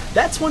stuff,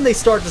 that's when they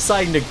start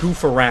deciding to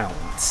goof around.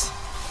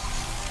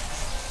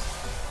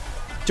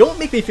 Don't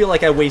make me feel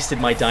like I wasted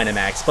my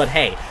Dynamax, but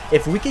hey,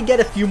 if we could get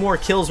a few more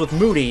kills with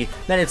Moody,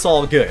 then it's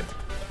all good.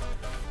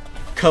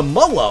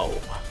 Komodo!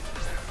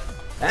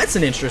 That's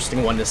an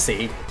interesting one to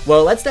see.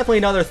 Well, that's definitely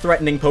another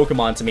threatening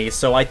Pokemon to me,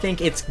 so I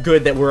think it's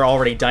good that we're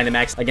already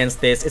Dynamax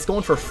against this. It's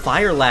going for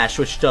Fire Lash,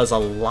 which does a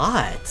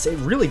lot. It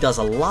really does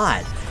a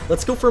lot.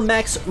 Let's go for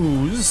Max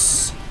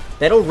Ooze.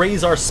 That'll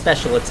raise our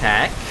special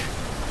attack.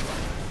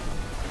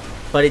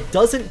 But it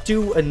doesn't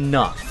do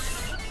enough.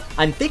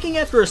 I'm thinking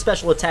after a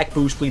special attack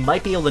boost, we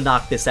might be able to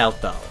knock this out,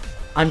 though.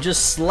 I'm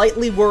just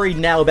slightly worried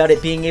now about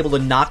it being able to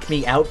knock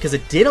me out, because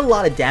it did a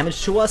lot of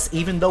damage to us,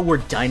 even though we're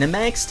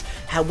Dynamaxed.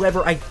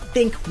 However, I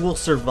think we'll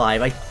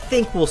survive. I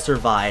think we'll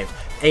survive.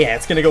 Yeah,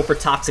 it's gonna go for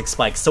Toxic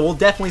Spikes, so we'll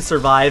definitely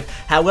survive.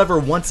 However,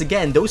 once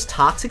again, those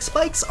Toxic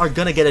Spikes are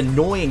gonna get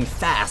annoying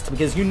fast,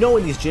 because you know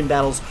in these gym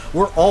battles,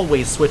 we're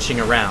always switching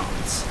around.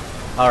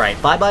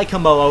 Alright, bye-bye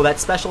Komodo.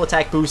 That special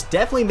attack boost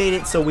definitely made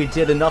it so we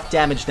did enough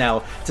damage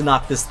now to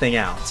knock this thing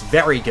out.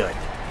 Very good.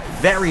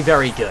 Very,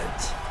 very good.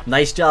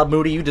 Nice job,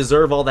 Moody. You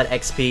deserve all that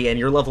XP, and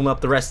you're leveling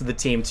up the rest of the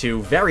team,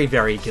 too. Very,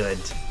 very good.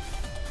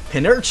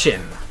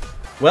 Pinurchin.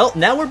 Well,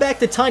 now we're back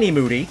to Tiny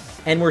Moody,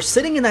 and we're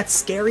sitting in that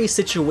scary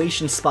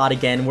situation spot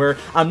again where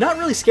I'm not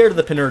really scared of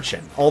the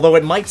Pinurchin, although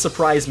it might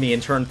surprise me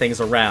and turn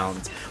things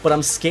around. But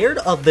I'm scared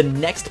of the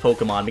next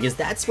Pokemon, because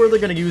that's where they're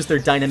going to use their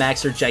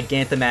Dynamax or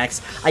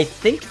Gigantamax. I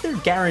think they're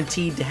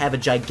guaranteed to have a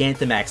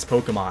Gigantamax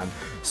Pokemon,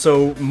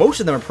 so most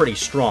of them are pretty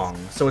strong,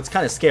 so it's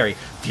kind of scary.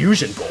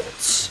 Fusion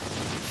Bolts.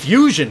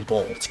 Fusion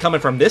Bolt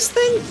coming from this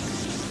thing?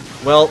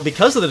 Well,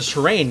 because of the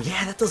terrain,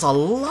 yeah, that does a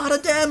lot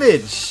of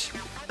damage.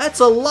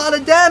 That's a lot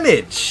of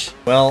damage.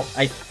 Well,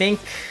 I think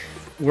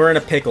we're in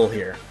a pickle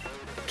here.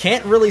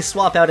 Can't really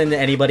swap out into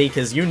anybody,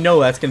 because you know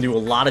that's going to do a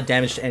lot of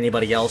damage to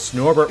anybody else.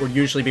 Norbert would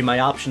usually be my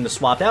option to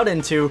swap out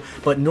into,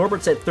 but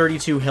Norbert's at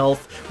 32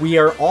 health. We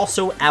are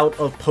also out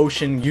of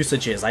potion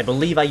usages. I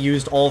believe I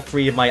used all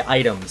 3 of my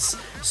items.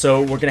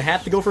 So we're going to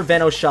have to go for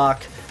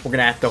Venoshock. We're going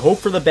to have to hope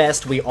for the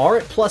best. We are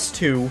at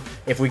 +2.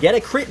 If we get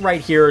a crit right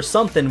here or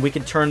something, we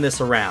can turn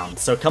this around.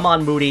 So come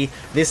on, Moody.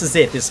 This is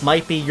it. This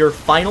might be your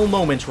final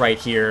moment right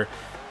here.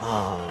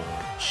 Oh,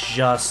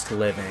 just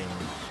living.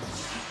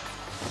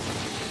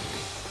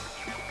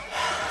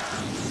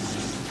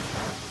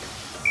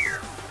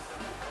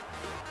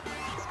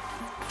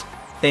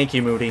 Thank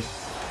you, Moody.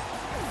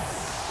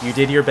 You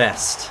did your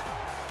best.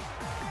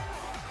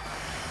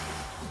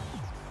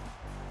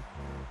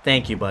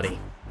 Thank you, buddy.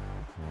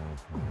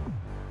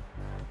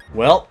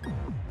 Well,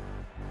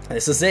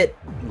 this is it.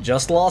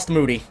 Just lost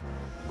Moody.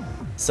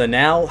 So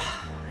now,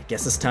 I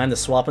guess it's time to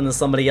swap into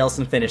somebody else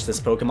and finish this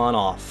Pokemon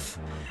off.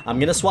 I'm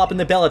gonna swap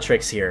into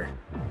Bellatrix here.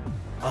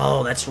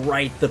 Oh, that's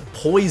right, the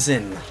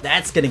poison.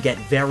 That's gonna get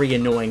very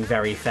annoying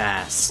very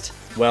fast.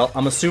 Well,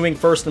 I'm assuming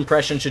First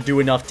Impression should do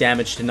enough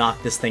damage to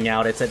knock this thing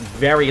out. It's at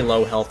very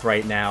low health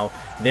right now.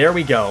 There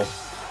we go.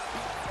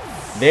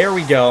 There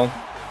we go.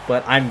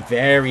 But I'm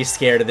very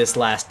scared of this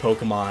last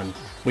Pokemon.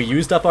 We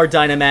used up our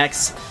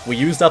Dynamax, we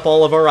used up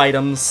all of our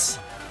items,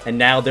 and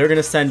now they're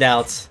gonna send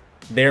out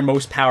their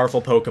most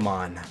powerful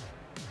Pokemon.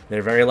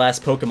 Their very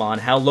last Pokemon.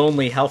 How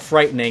lonely, how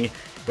frightening.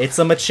 It's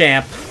a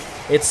Machamp.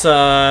 It's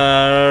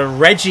a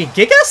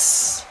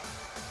Regigigas?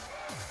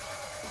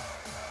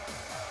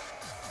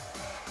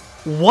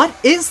 What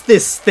is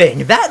this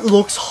thing? That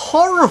looks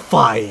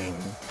horrifying.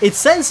 It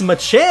says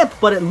Machamp,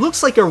 but it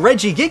looks like a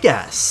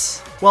Regigigas.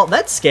 Well,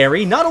 that's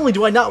scary. Not only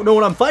do I not know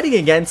what I'm fighting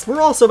against,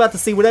 we're also about to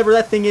see whatever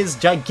that thing is,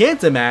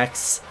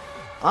 Gigantamax.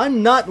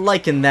 I'm not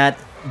liking that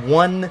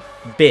one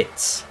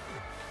bit.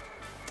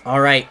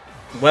 Alright,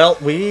 well,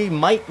 we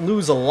might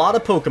lose a lot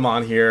of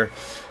Pokemon here.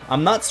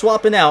 I'm not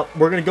swapping out.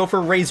 We're going to go for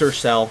Razor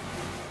Shell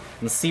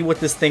and see what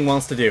this thing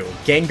wants to do.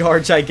 Gengar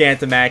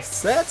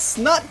Gigantamax. That's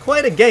not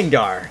quite a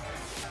Gengar.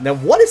 Now,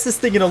 what is this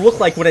thing going to look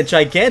like when it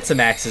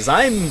Gigantamaxes?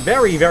 I'm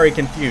very, very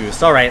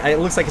confused. Alright, it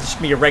looks like it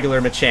should be a regular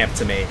Machamp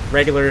to me.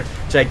 Regular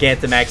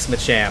Gigantamax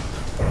Machamp.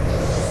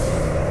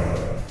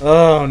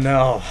 Oh,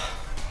 no.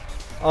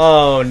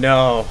 Oh,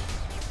 no.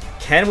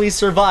 Can we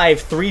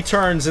survive 3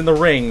 turns in the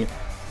ring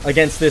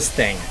against this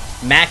thing?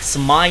 Max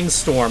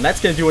Mindstorm. That's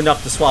going to do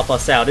enough to swap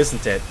us out,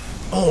 isn't it?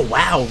 Oh,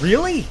 wow.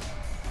 Really?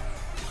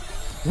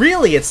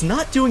 Really? It's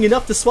not doing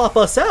enough to swap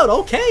us out?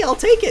 Okay, I'll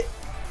take it.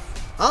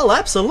 I'll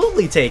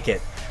absolutely take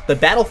it. The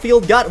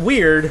battlefield got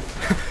weird.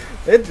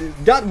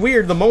 It got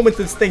weird the moment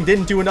this thing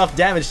didn't do enough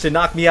damage to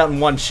knock me out in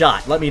one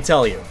shot, let me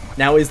tell you.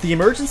 Now, is the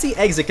emergency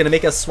exit going to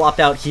make us swap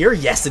out here?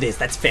 Yes, it is.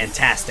 That's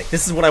fantastic.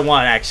 This is what I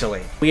want,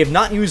 actually. We have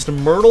not used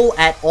Myrtle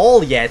at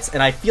all yet,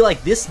 and I feel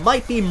like this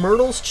might be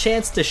Myrtle's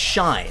chance to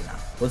shine.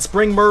 Let's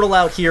bring Myrtle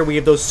out here. We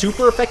have those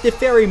super effective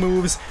fairy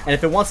moves, and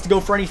if it wants to go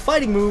for any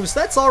fighting moves,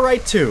 that's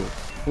alright too.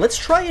 Let's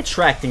try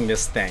attracting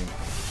this thing.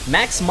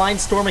 Max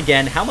Mindstorm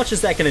again. How much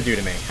is that going to do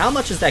to me? How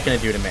much is that going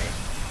to do to me?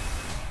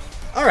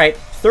 Alright,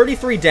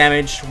 33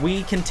 damage.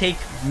 We can take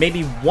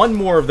maybe one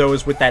more of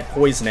those with that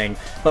poisoning,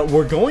 but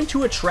we're going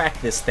to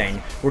attract this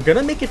thing. We're going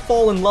to make it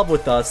fall in love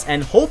with us,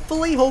 and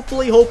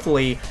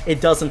hopefully, it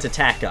doesn't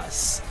attack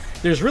us.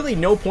 There's really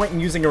no point in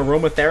using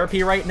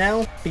aromatherapy right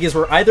now, because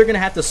we're either going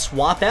to have to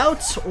swap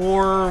out,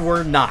 or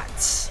we're not.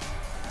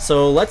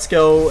 So let's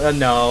go.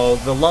 No,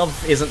 the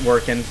love isn't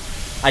working.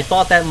 I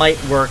thought that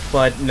might work,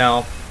 but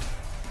no.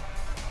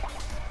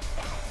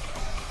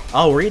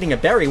 Oh, we're eating a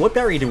berry. What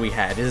berry do we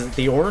have? Is it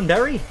the Oran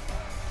Berry?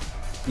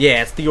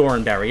 Yeah, it's the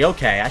Oran Berry.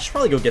 Okay, I should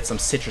probably go get some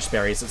citrus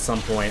berries at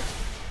some point.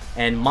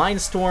 And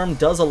Mindstorm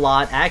does a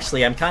lot.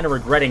 Actually, I'm kind of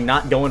regretting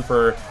not doing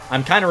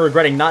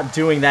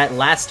that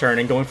last turn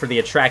and going for the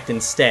Attract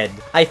instead.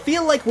 I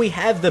feel like we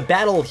have the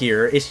battle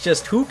here. It's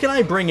just who can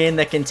I bring in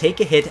that can take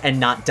a hit and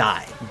not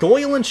die?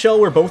 Goyle and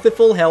Cho are both at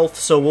full health,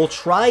 so we'll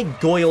try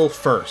Goyle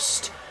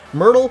first.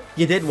 Myrtle,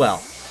 you did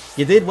well.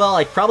 You did well.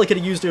 I probably could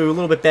have used it a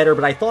little bit better,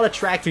 but I thought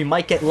Attract we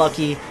might get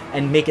lucky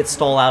and make it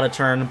stall out a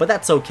turn, but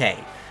that's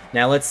okay.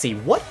 Now let's see.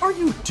 What are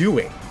you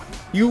doing?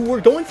 You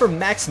were going for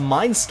Max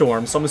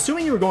Mindstorm, so I'm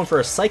assuming you were going for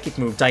a Psychic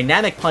move.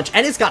 Dynamic Punch,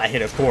 and it's got a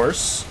hit, of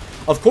course.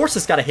 Of course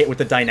it's got a hit with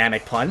the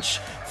Dynamic Punch.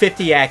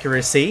 50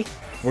 accuracy.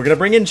 We're gonna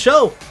bring in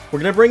Cho. We're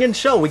gonna bring in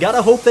Cho. We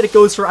gotta hope that it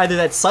goes for either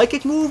that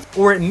Psychic move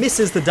or it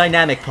misses the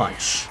Dynamic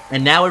Punch.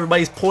 And now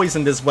everybody's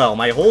poisoned as well.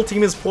 My whole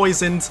team is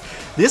poisoned.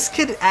 This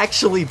could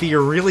actually be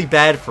really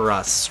bad for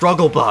us.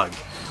 Struggle Bug.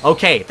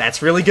 Okay,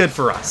 that's really good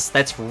for us.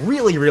 That's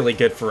really, really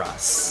good for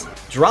us.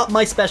 Drop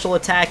my special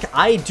attack.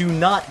 I do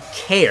not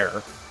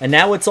care. And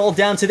now it's all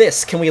down to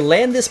this. Can we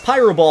land this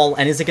Pyro Ball,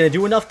 and is it going to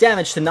do enough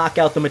damage to knock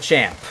out the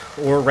Machamp?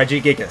 Or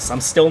Regigigas?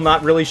 I'm still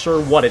not really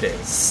sure what it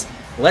is.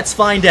 Let's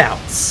find out.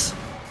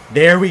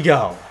 There we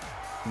go.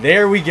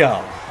 There we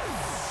go.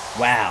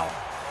 Wow.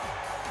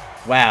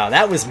 Wow,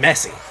 that was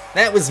messy.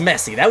 That was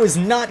messy. That was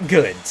not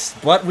good.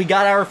 But we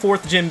got our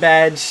 4th gym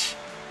badge.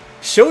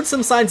 Showed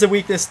some signs of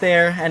weakness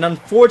there, and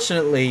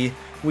unfortunately,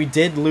 we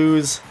did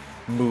lose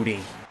Moody.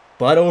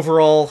 But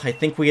overall, I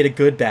think we had a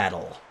good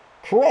battle.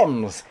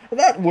 Crumbs,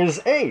 that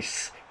was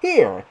ace.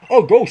 Here,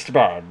 a ghost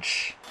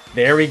badge.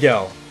 There we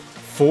go.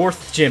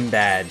 4th gym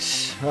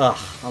badge. Ugh,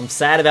 I'm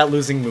sad about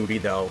losing Moody,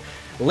 though.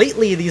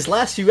 Lately, these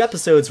last few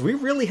episodes, we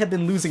really have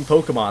been losing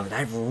Pokemon that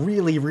I've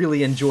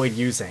really enjoyed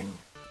using.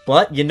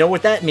 But you know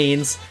what that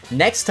means.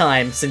 Next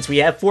time, since we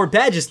have 4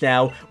 badges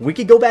now, we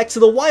could go back to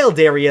the wild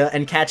area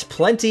and catch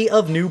plenty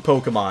of new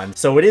Pokemon.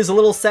 So it is a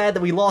little sad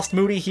that we lost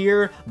Moody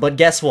here, but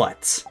guess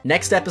what?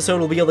 Next episode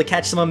we'll be able to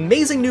catch some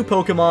amazing new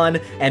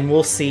Pokemon, and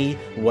we'll see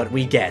what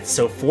we get.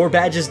 So 4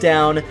 badges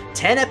down,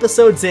 10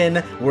 episodes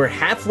in, we're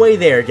halfway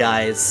there,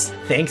 guys.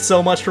 Thanks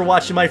so much for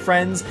watching, my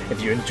friends.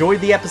 If you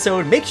enjoyed the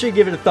episode, make sure you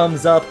give it a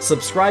thumbs up,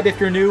 subscribe if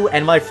you're new,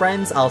 and my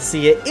friends, I'll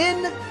see you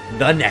in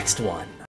the next one.